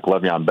coming back.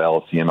 Le'Veon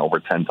Bell seeing over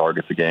 10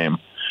 targets a game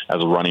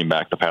as a running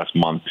back the past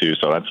month too.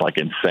 So that's like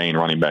insane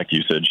running back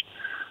usage.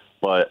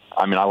 But,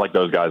 I mean, I like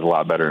those guys a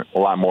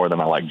lot more than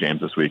I like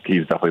James this week.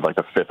 He's definitely like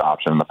the fifth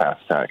option in the pass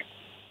attack.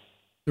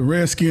 The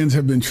Redskins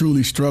have been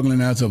truly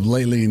struggling as of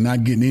lately and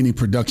not getting any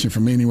production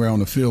from anywhere on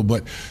the field.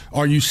 But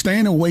are you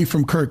staying away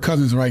from Kirk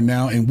Cousins right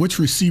now? And which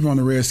receiver on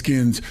the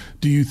Redskins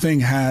do you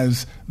think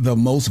has the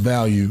most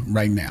value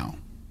right now?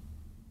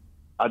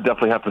 I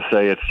definitely have to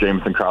say it's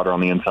Jamison Crowder on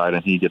the inside,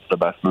 and he gets the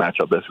best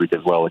matchup this week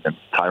as well against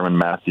Tyrann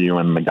Mathieu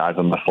and the guys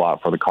in the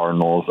slot for the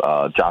Cardinals.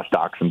 Josh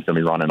Doxson's going to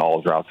be running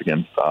all his routes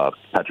against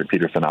Patrick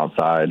Peterson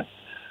outside.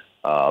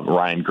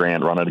 Ryan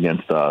Grant running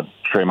against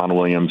Tremont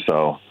Williams.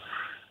 So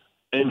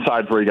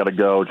inside's where you got to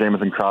go.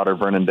 Jamison Crowder,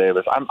 Vernon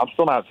Davis. I'm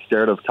still not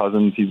scared of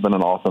Cousins. He's been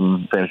an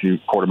awesome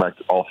fantasy quarterback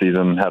all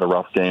season. Had a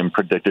rough game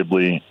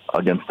predictably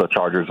against the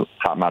Chargers'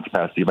 top-notch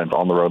pass defense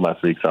on the road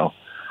last week. So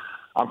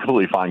I'm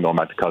completely fine going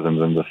back to Cousins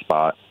in this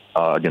spot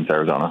against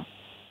Arizona.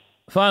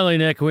 Finally,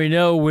 Nick, we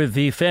know with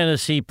the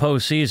fantasy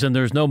postseason,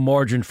 there's no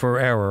margin for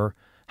error.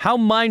 How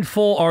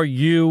mindful are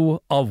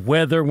you of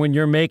weather when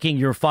you're making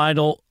your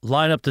final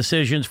lineup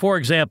decisions? For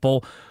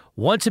example,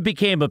 once it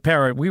became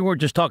apparent, we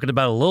weren't just talking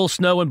about a little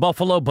snow in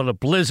Buffalo, but a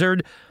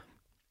blizzard.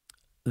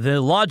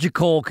 The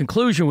logical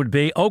conclusion would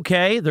be,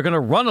 okay, they're going to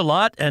run a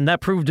lot, and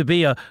that proved to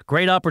be a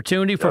great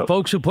opportunity for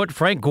folks who put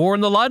Frank Gore in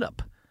the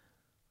lineup.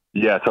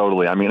 Yeah,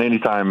 totally. I mean,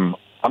 anytime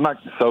I'm not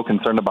so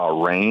concerned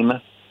about rain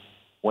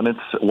when it's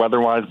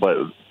weather-wise, but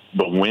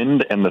the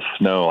wind and the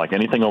snow, like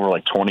anything over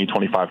like 20,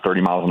 25,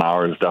 30 miles an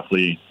hour is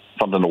definitely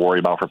something to worry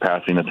about for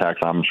passing attacks.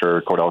 I'm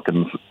sure Cordell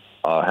can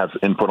have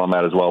input on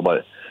that as well.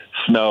 But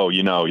snow,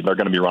 they're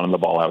going to be running the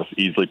ball. That was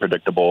easily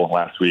predictable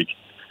last week.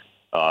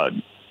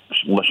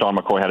 LaShawn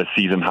McCoy had a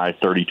season-high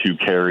 32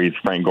 carries.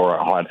 Frank Gore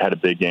had a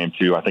big game,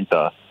 too. I think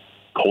the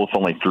Colts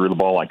only threw the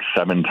ball like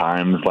 7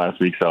 times last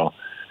week, so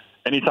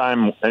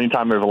anytime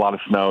there's a lot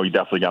of snow, you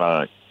definitely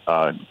got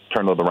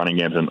turn to the running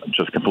games and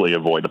just completely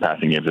avoid the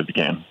passing games if you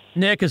can.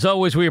 Nick, as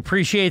always, we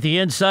appreciate the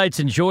insights.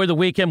 Enjoy the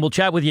weekend. We'll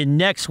chat with you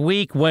next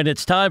week when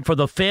it's time for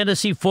the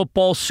Fantasy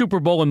Football Super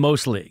Bowl in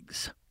most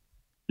leagues.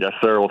 Yes,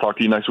 sir. We'll talk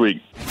to you next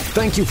week.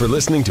 Thank you for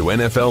listening to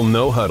NFL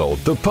No Huddle,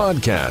 the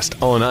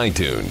podcast on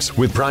iTunes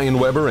with Brian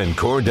Weber and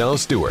Cordell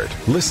Stewart.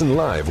 Listen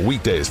live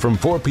weekdays from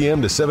 4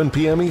 p.m. to 7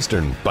 p.m.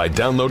 Eastern by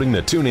downloading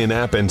the TuneIn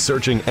app and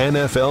searching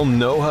NFL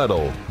No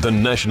Huddle. The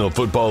National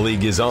Football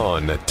League is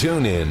on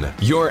TuneIn,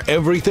 your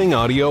everything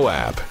audio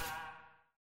app.